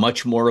graces or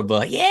much more of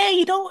a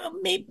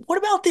what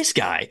about this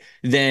guy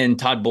than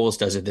Todd Bowles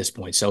does at this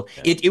point. So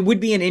it would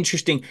be an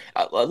interesting,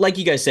 like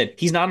you guys said,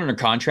 he's not under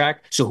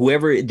contract. So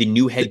whoever the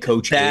new head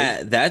coach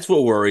is, that's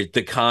what worries.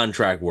 The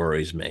contract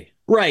worries me.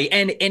 Right.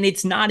 And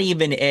it's not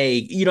even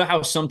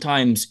how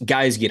sometimes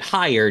guys get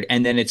hired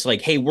and then it's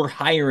hey, we're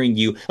hiring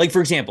you.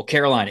 For example,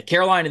 Carolina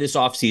this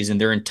offseason,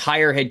 their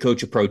entire head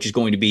coach approach is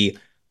going to be,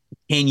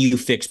 can you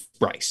fix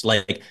Bryce?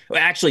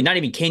 Actually, not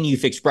even can you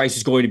fix Bryce,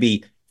 is going to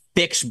be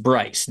fix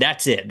Bryce.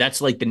 That's it.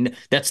 That's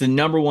that's the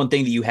number one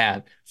thing that you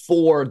have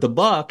for the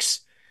Bucs.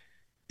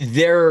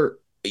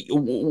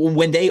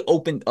 When they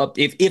open up,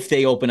 if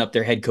they open up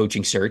their head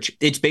coaching search,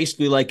 it's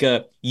basically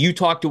you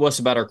talk to us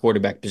about our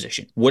quarterback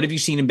position. What have you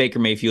seen in Baker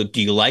Mayfield?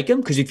 Do you like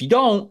him? Because if you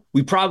don't,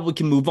 we probably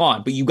can move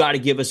on. But you got to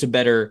give us a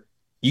better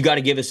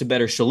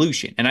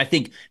solution. And I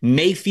think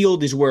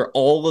Mayfield is where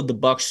all of the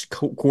Bucs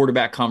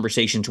quarterback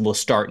conversations will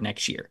start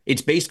next year.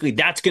 It's basically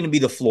that's going to be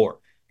the floor.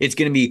 It's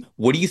going to be,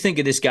 what do you think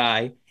of this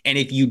guy? And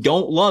if you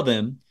don't love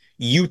him,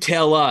 you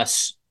tell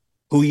us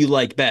who you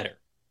like better.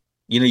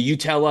 You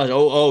tell us,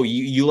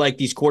 you like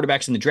these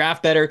quarterbacks in the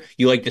draft better.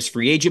 You like this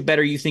free agent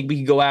better. You think we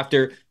could go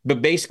after.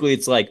 But basically,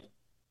 it's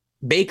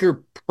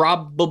Baker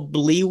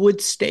probably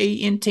would stay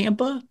in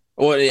Tampa.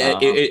 Well,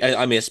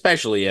 I mean,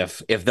 especially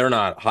if they're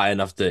not high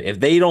enough if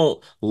they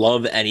don't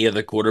love any of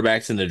the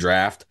quarterbacks in the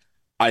draft,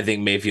 I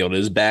think Mayfield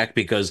is back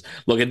because,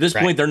 look, at this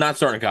point, they're not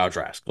starting Kyle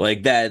Trask.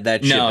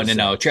 That No.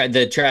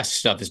 The Trask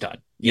stuff is done.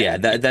 Yeah,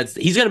 that's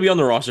he's going to be on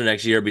the roster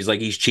next year because,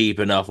 he's cheap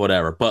enough,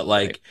 whatever. But,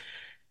 look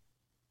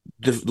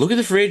at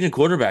the free agent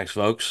quarterbacks,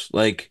 folks.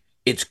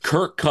 It's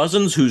Kirk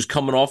Cousins, who's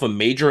coming off a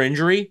major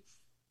injury,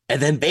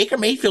 and then Baker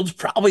Mayfield's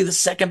probably the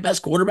second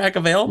best quarterback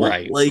available.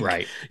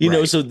 Right.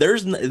 So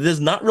there's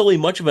not really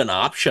much of an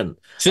option.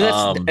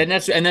 So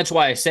that's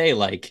why I say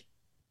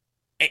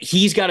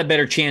he's got a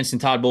better chance than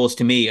Todd Bowles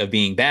to me of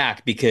being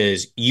back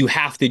because you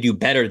have to do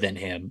better than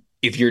him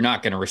if you're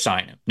not going to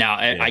resign him. Now,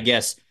 I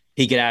guess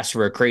he could ask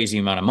for a crazy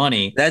amount of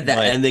money.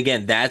 And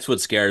again, that's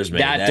what scares me.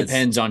 That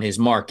depends on his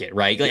market,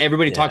 right?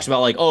 Everybody talks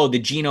about the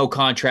Geno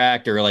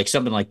contract or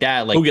something like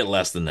that. He'll get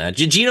less than that.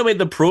 Geno made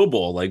the Pro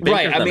Bowl,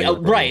 right? I mean,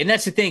 right, and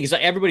that's the thing is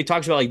everybody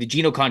talks about the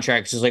Geno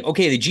contract. It's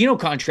okay, the Geno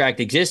contract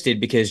existed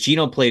because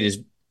Geno played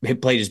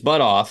his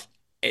butt off.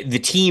 The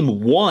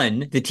team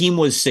won. The team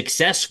was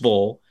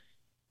successful.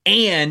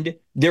 And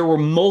there were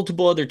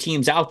multiple other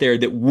teams out there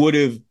that would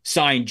have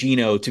signed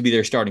Geno to be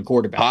their starting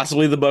quarterback.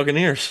 Possibly the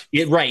Buccaneers.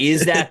 Right.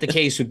 Is that the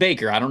case with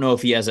Baker? I don't know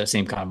if he has that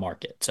same kind of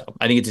market. So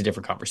I think it's a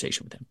different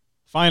conversation with him.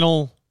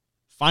 Final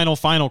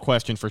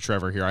question for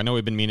Trevor here. I know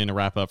we've been meaning to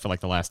wrap up for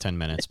the last 10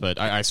 minutes, but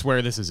I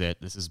swear this is it.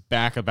 This is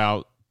back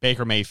about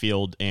Baker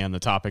Mayfield and the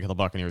topic of the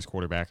Buccaneers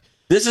quarterback.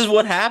 This is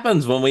what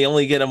happens when we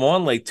only get them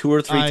on like 2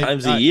 or 3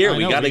 times a year.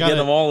 We got to get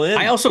them all in.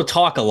 I also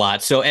talk a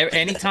lot. So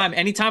anytime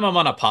I'm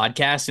on a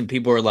podcast and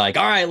people are like,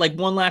 all right, like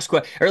one last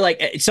question, or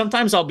like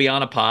sometimes I'll be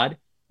on a pod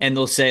and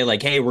they'll say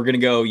like, hey, we're going to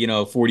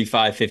go,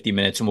 45, 50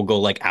 minutes and we'll go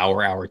like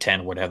hour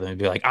 10, whatever. And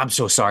be like, I'm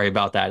so sorry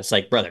about that. It's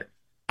like, brother,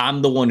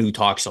 I'm the one who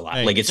talks a lot.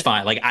 Hey. Like, it's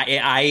fine. Like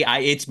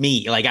it's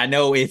me. Like, I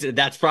know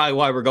that's probably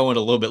why we're going a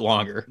little bit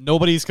longer.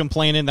 Nobody's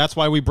complaining. That's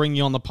why we bring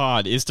you on the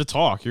pod, is to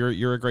talk.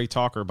 You're a great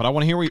talker, but I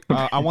want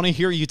to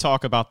hear you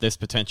talk about this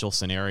potential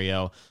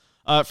scenario.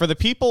 For the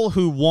people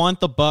who want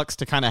the Bucs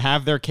to kind of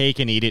have their cake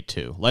and eat it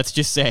too, let's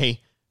just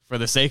say, for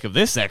the sake of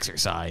this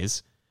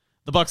exercise,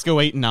 the Bucs go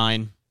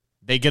 8-9.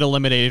 They get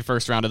eliminated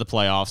first round of the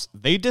playoffs.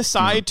 They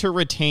decide to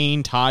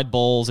retain Todd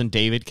Bowles and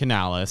David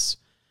Canales,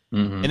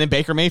 and then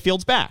Baker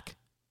Mayfield's back.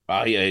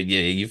 Oh, yeah,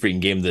 you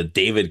freaking gave him the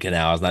David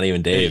Canales, not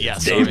even Dave. Yeah,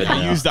 David.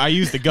 I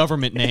used the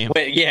government name.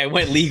 It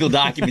went legal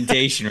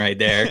documentation right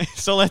there.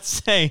 So let's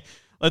say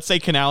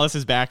Canales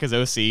is back as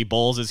OC,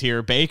 Bowles is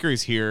here,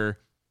 Baker's here.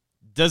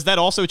 Does that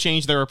also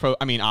change their approach?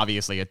 I mean,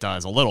 obviously it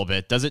does a little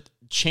bit. Does it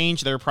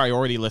change their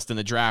priority list in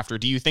the draft, or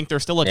do you think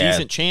there's still a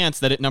decent chance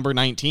that at number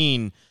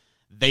 19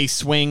 they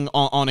swing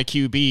on a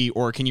QB,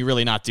 or can you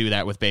really not do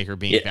that with Baker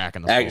being back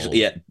in the fold?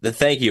 Actually,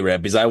 thank you,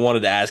 Reb, because I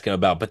wanted to ask him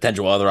about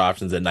potential other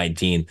options at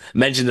 19.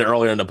 Mentioned it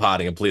earlier in the pod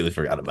and completely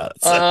forgot about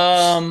it.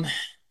 So.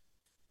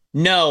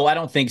 No, I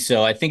don't think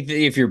so. I think that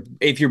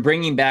if you're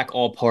bringing back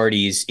all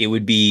parties, it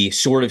would be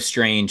sort of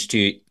strange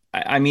to.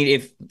 I mean,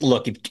 if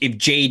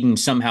Jaden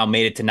somehow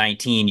made it to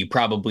 19, you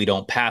probably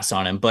don't pass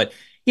on him, but.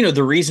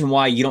 The reason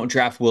why you don't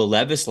draft Will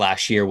Levis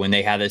last year when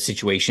they had that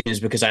situation is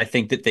because I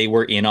think that they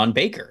were in on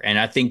Baker. And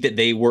I think that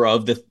they were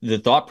of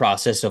the thought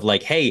process of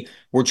like, hey,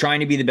 we're trying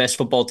to be the best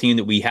football team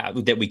that we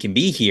have, that we can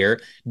be here.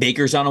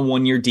 Baker's on a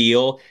 1-year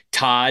deal.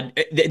 Todd,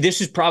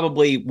 this is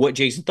probably what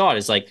Jason thought,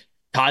 is like,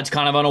 Todd's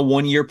kind of on a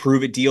 1-year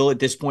prove it deal at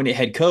this point at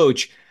head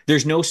coach.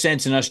 There's no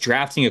sense in us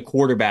drafting a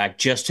quarterback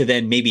just to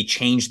then maybe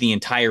change the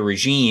entire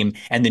regime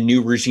and the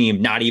new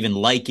regime not even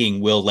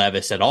liking Will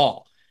Levis at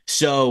all.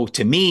 So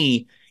to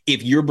me,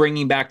 if you're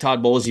bringing back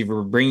Todd Bowles, if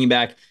you're bringing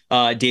back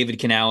David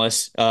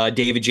Canales,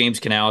 David James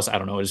Canales, I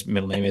don't know what his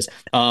middle name is.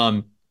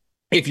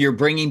 If you're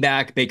bringing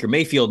back Baker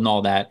Mayfield and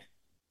all that,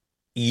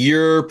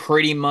 you're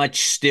pretty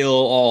much still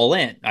all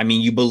in. I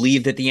mean, you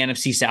believe that the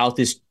NFC South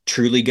is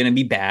truly going to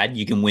be bad.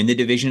 You can win the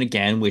division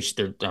again, which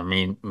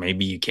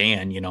maybe you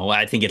can.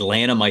 I think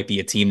Atlanta might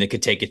be a team that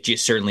could take it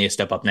certainly a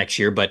step up next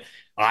year, but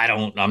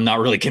I'm not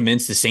really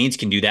convinced the Saints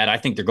can do that. I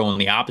think they're going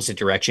the opposite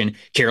direction.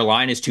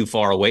 Carolina is too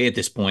far away at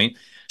this point.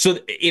 So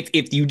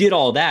if you did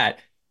all that,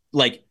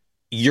 like,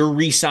 you're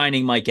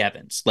re-signing Mike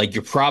Evans, like,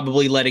 you're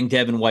probably letting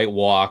Devin White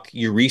walk.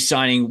 You're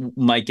re-signing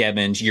Mike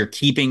Evans. You're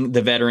keeping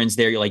the veterans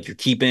there. You're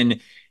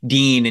keeping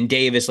Dean and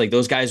Davis. Like,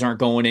 those guys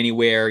aren't going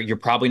anywhere. You're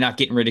probably not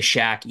getting rid of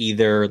Shaq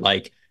either.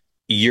 Like,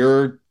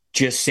 you're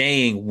just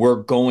saying we're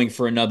going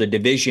for another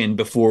division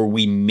before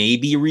we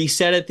maybe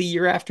reset it the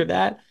year after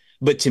that.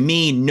 But to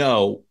me,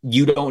 no,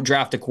 you don't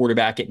draft a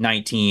quarterback at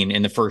 19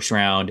 in the first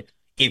round.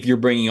 If you're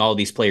bringing all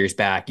these players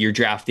back, you're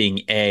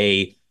drafting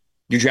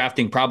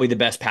probably the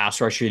best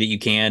pass rusher that you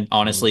can,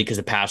 honestly, because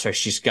the pass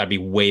rush just got to be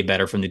way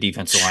better from the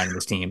defensive line of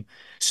this team.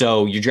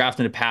 So you're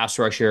drafting a pass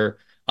rusher,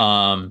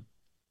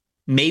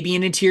 maybe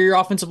an interior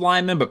offensive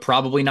lineman, but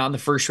probably not in the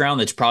first round.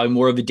 That's probably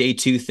more of a day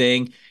 2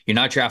 thing. You're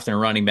not drafting a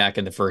running back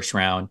in the first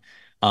round.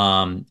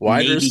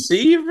 Wide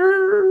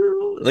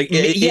receiver?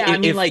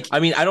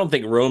 I don't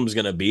think Rome's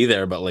going to be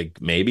there, but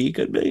maybe he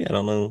could be. I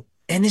don't know.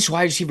 And this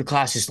wide receiver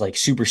class is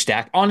super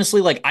stacked.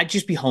 Honestly, I'd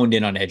just be honed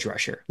in on edge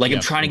rusher. I'm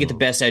trying to get the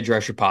best edge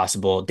rusher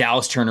possible.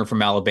 Dallas Turner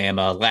from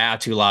Alabama,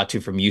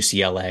 Latu from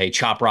UCLA,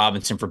 Chop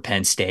Robinson from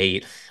Penn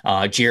State,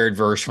 Jared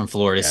Verse from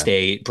Florida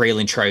State,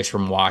 Braylon Trice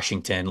from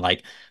Washington.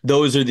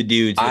 Those are the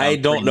dudes. I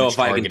don't know if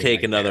I can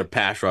take another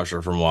pass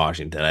rusher from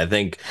Washington. I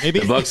think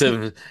maybe the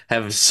Bucs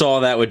have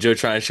saw that with Joe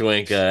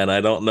Tryon-Shoyinka, and I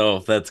don't know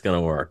if that's going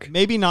to work.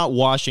 Maybe not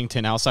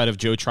Washington outside of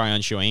Joe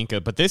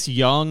Tryon-Shoyinka, but this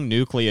young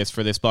nucleus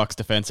for this Bucs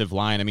defensive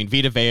line. I mean,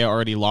 Vita Vea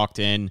already locked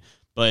in,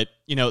 but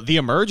the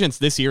emergence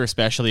this year,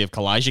 especially of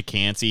Kalijah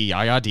Kancey,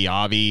 Yaya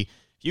Diaby,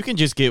 you can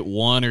just get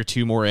 1 or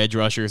 2 more edge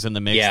rushers in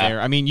the mix there.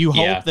 I mean, you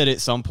hope that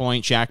at some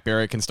point Shaq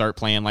Barrett can start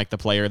playing like the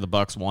player the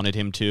Bucs wanted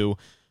him to.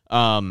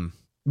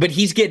 But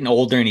he's getting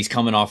older and he's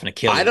coming off an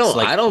Achilles. I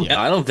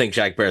don't think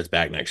Shaq Barrett's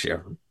back next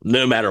year,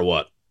 no matter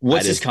what.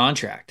 What's his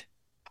contract?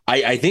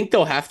 I think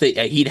they'll have to.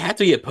 He'd have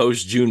to be a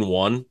post June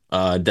 1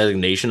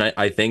 designation.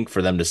 I think,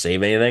 for them to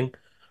save anything.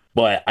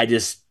 But I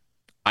just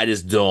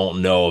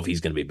don't know if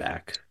he's going to be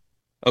back.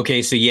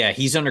 Okay, so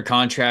he's under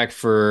contract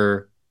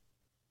for.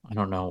 I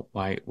don't know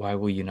why. Why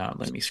will you not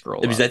let me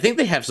scroll? Because I think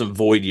they have some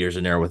void years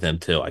in there with him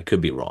too. I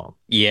could be wrong.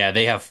 Yeah,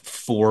 they have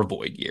 4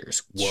 void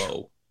years.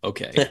 Whoa.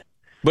 Okay.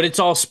 But it's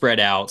all spread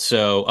out.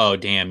 So, a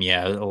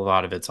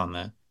lot of it's on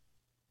the.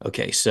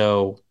 Okay,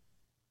 so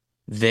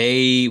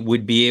they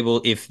would be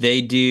able, if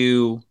they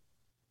do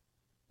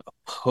a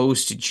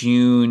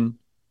post-June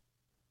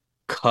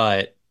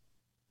cut,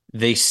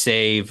 they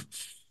save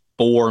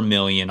 $4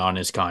 million on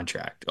his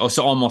contract. Oh,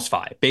 so almost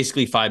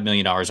basically $5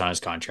 million on his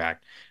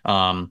contract.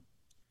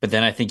 But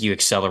then I think you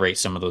accelerate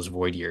some of those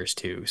void years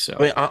too. So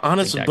I mean,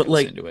 honestly, but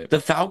like the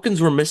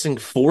Falcons were missing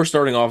 4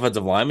 starting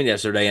offensive linemen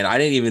yesterday, and I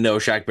didn't even know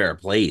Shaq Barrett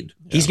played.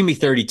 Yeah. He's going to be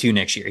 32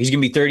 next year. He's going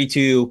to be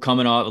 32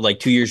 coming off like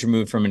 2 years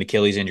removed from an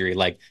Achilles injury.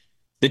 Like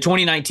the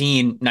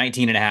 2019,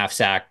 19 and a half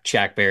sack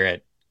Shaq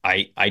Barrett,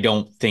 I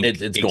don't think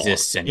it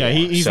exists anymore. Yeah,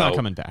 he's not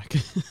coming back.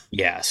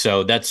 Yeah,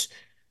 so that's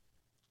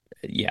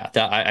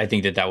I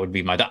think that would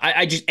be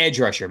I just edge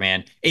rusher,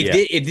 man.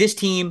 If this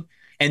team,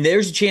 and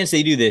there's a chance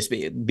they do this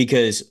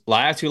because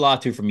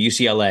Latu from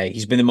UCLA, he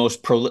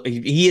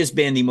has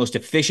been the most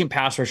efficient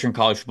pass rusher in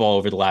college football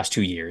over the last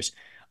 2 years.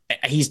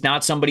 He's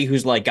not somebody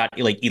who's like got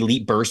like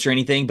elite burst or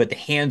anything, but the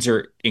hands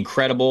are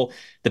incredible.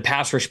 The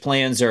pass rush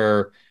plans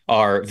are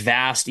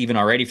vast even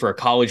already for a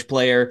college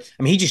player.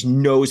 I mean, he just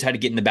knows how to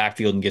get in the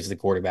backfield and get to the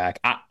quarterback.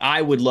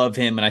 I would love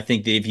him, and I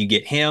think that if you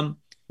get him,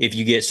 if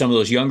you get some of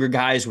those younger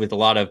guys with a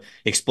lot of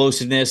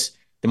explosiveness,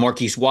 the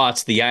Marquise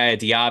Watts, the Yaya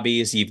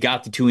Diabis, you've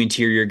got the 2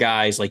 interior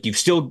guys. Like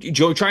Joe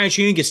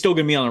Tryon-Shoyinka is still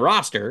going to be on the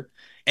roster,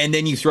 and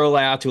then you throw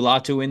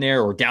Latu in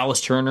there or Dallas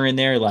Turner in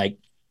there. Like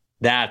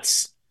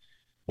that's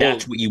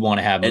what you want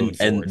to have.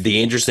 And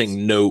the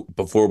interesting note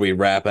before we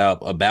wrap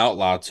up about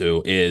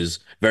Latu is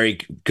very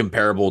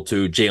comparable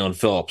to Jalen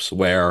Phillips,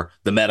 where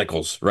the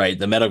medicals, right?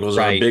 The medicals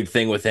are a big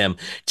thing with him.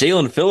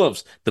 Jalen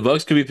Phillips, the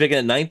Bucs could be picking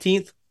at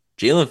 19th.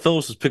 Jalen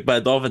Phillips was picked by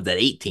the Dolphins at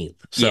 18th.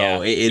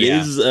 So it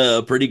is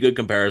a pretty good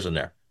comparison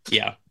there.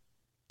 Yeah.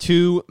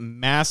 2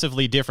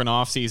 massively different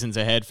off seasons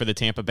ahead for the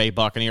Tampa Bay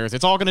Buccaneers.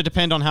 It's all going to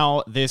depend on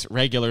how this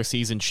regular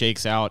season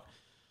shakes out.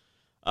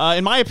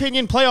 In my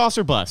opinion, playoffs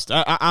are bust.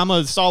 I'm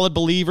a solid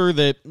believer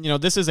that,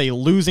 this is a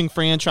losing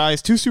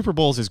franchise. 2 Super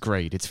Bowls is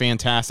great. It's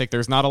fantastic.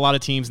 There's not a lot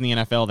of teams in the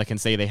NFL that can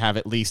say they have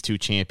at least 2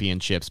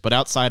 championships. But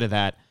outside of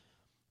that,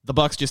 the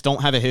Bucs just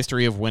don't have a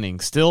history of winning.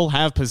 Still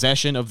have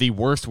possession of the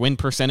worst win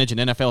percentage in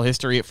NFL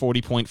history at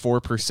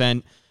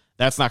 40.4%.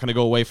 That's not going to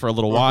go away for a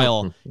little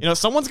while.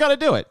 Someone's got to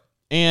do it.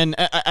 And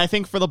I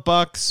think for the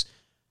Bucs,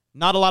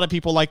 not a lot of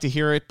people like to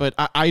hear it, but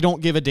I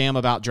don't give a damn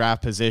about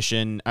draft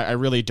position. I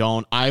really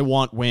don't. I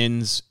want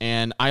wins,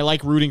 and I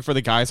like rooting for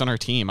the guys on our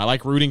team. I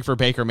like rooting for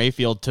Baker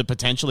Mayfield to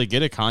potentially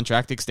get a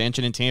contract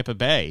extension in Tampa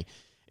Bay.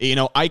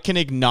 I can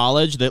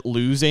acknowledge that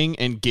losing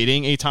and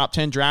getting a top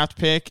 10 draft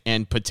pick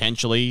and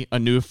potentially a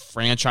new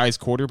franchise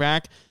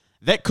quarterback,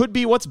 that could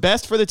be what's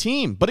best for the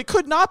team, but it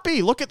could not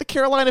be. Look at the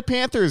Carolina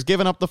Panthers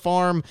giving up the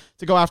farm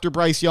to go after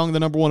Bryce Young, the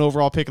number 1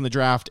 overall pick in the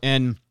draft.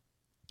 And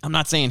I'm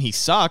not saying he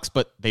sucks,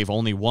 but they've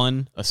only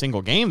won a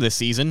single game this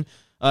season.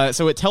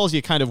 So it tells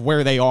you kind of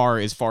where they are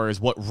as far as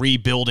what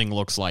rebuilding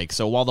looks like.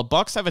 So while the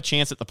Bucs have a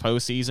chance at the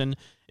postseason,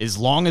 as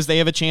long as they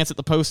have a chance at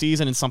the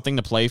postseason and something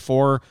to play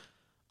for,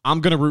 I'm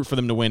going to root for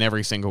them to win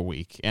every single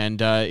week. And,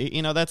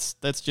 that's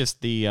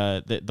just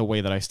the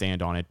way that I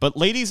stand on it. But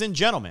ladies and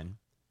gentlemen,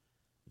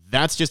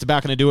 that's just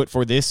about going to do it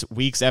for this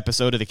week's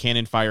episode of the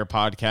Cannon Fire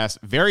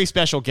Podcast. Very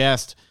special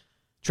guest,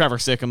 Trevor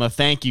Sikkema.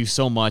 Thank you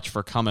so much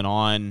for coming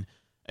on.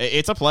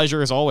 It's a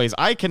pleasure as always.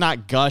 I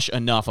cannot gush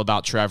enough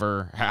about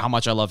Trevor, how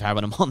much I love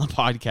having him on the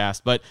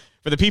podcast. But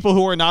for the people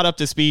who are not up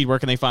to speed, where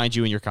can they find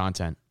you and your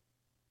content?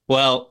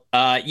 Well,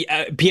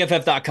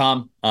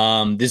 PFF.com.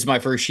 This is my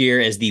first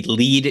year as the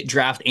lead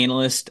draft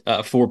analyst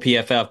for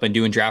PFF. Been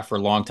doing draft for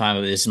a long time,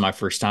 but this is my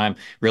first time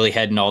really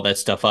heading all that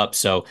stuff up.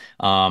 So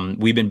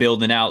we've been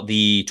building out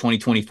the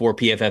 2024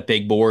 PFF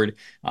big board,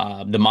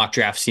 the mock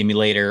draft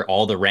simulator,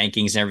 all the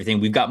rankings and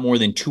everything. We've got more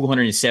than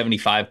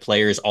 275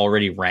 players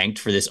already ranked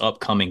for this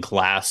upcoming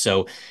class.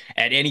 So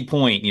at any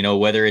point,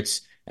 whether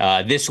it's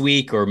this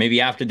week or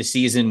maybe after the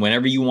season,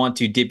 whenever you want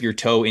to dip your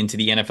toe into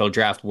the NFL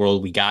draft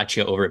world, we got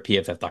you over at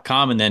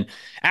pff.com. And then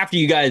after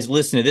you guys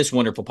listen to this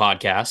wonderful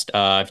podcast,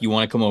 if you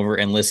want to come over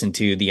and listen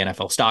to the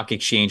NFL Stock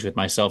Exchange with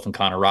myself and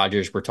Connor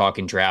Rogers, we're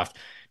talking draft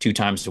 2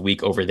 times a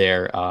week over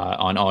there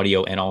on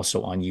audio and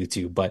also on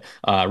YouTube. But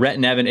Rhett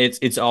and Evan,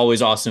 it's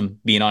always awesome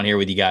being on here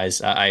with you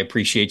guys. I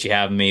appreciate you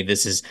having me.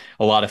 This is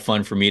a lot of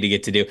fun for me to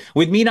get to do.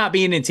 With me not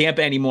being in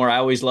Tampa anymore, I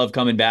always love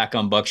coming back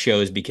on Buck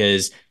shows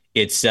because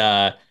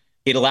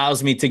it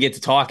allows me to get to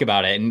talk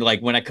about it. And like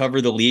when I cover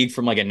the league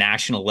from like a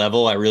national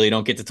level, I really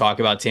don't get to talk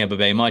about Tampa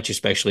Bay much,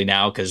 especially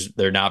now because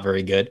they're not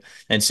very good.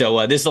 And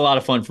so this is a lot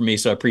of fun for me.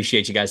 So I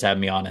appreciate you guys having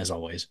me on as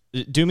always.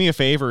 Do me a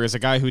favor, as a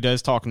guy who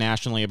does talk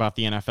nationally about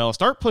the NFL,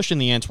 start pushing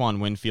the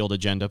Antoine Winfield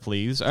agenda,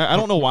 please. I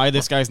don't know why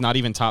this guy's not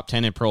even top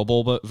 10 in Pro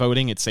Bowl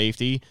voting at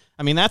safety.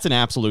 I mean, that's an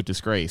absolute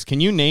disgrace.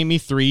 Can you name me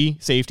 3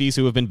 safeties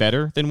who have been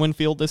better than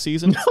Winfield this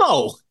season?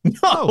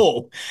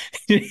 No.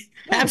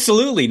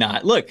 Absolutely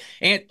not. Look,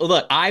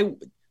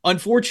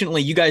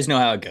 unfortunately, you guys know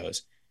how it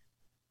goes.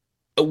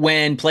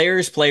 When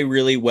players play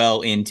really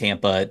well in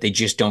Tampa, they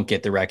just don't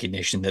get the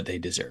recognition that they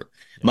deserve.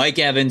 Yeah. Mike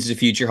Evans is a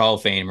future Hall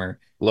of Famer.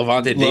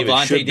 Levante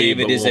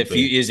David is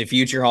a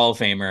future Hall of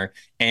Famer.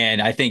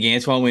 And I think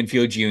Antoine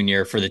Winfield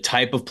Jr., for the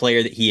type of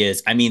player that he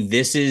is, I mean,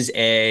 this is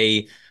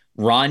a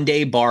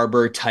Rondé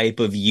Barber type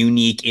of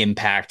unique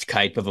impact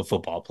type of a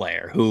football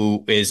player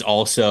who is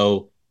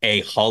also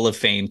a Hall of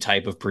Fame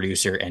type of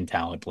producer and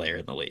talent player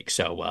in the league.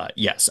 So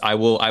yes, I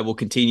will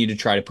continue to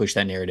try to push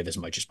that narrative as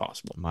much as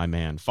possible. My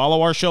man.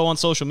 Follow our show on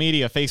social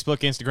media, Facebook,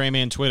 Instagram,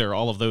 and Twitter.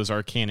 All of those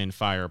are Cannon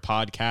Fire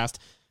Podcast.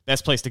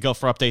 Best place to go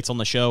for updates on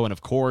the show, and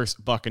of course,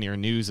 Buccaneer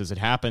news as it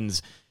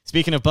happens.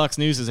 Speaking of Bucs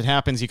news as it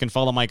happens, you can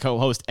follow my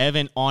co-host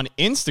Evan on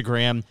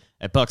Instagram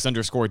at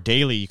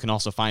Bucs_daily. You can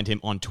also find him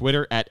on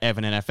Twitter at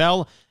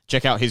EvanNFL.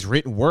 Check out his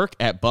written work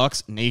at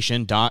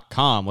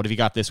BucsNation.com. What have you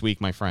got this week,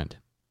 my friend?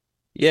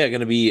 Yeah, going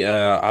to be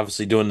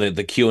obviously doing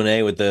the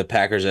Q&A with the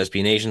Packers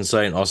SB Nation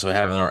site, and also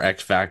having our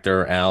X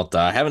Factor out.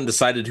 Haven't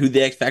decided who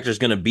the X Factor is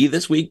going to be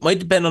this week. Might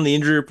depend on the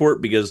injury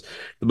report, because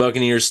the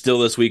Buccaneers still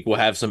this week will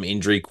have some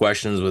injury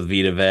questions with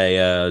Vita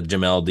Vea,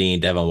 Jamel Dean,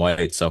 Devin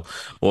White. So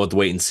we'll have to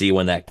wait and see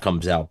when that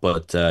comes out.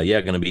 But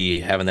yeah, going to be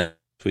having that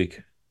this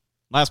week.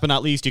 Last but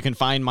not least, you can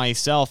find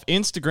myself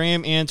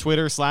Instagram and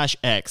Twitter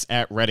 /X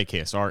at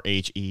Reticus,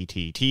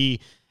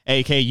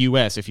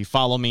 RHETTAKUS. If you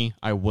follow me,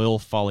 I will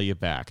follow you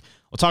back.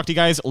 We'll talk to you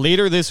guys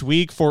later this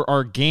week for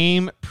our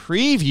game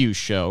preview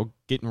show,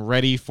 getting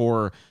ready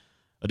for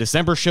a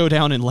December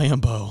showdown in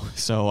Lambeau.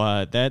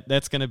 So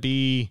that's going to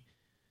be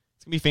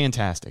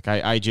fantastic.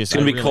 It's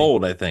going to be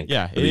cold, I think.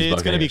 Yeah,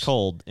 it's going to be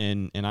cold,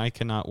 and I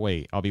cannot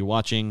wait. I'll be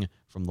watching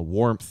from the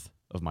warmth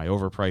of my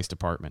overpriced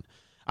apartment.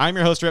 I'm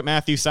your host, Rhett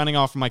Matthews, signing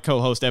off from my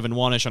co-host, Evan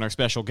Wanish, and our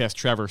special guest,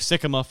 Trevor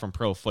Sikkema from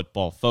Pro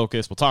Football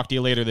Focus. We'll talk to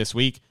you later this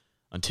week.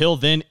 Until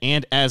then,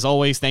 and as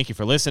always, thank you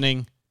for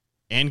listening,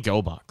 and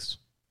go Bucs.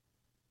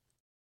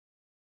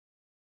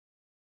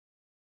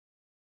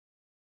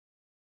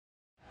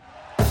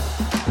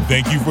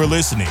 Thank you for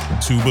listening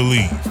to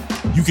Believe.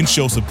 You can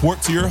show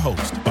support to your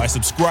host by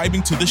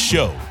subscribing to the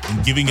show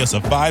and giving us a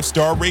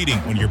 5-star rating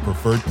on your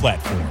preferred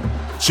platform.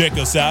 Check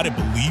us out at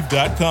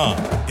Believe.com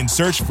and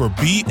search for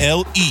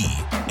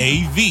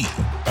BLEAV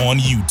on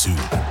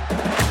YouTube.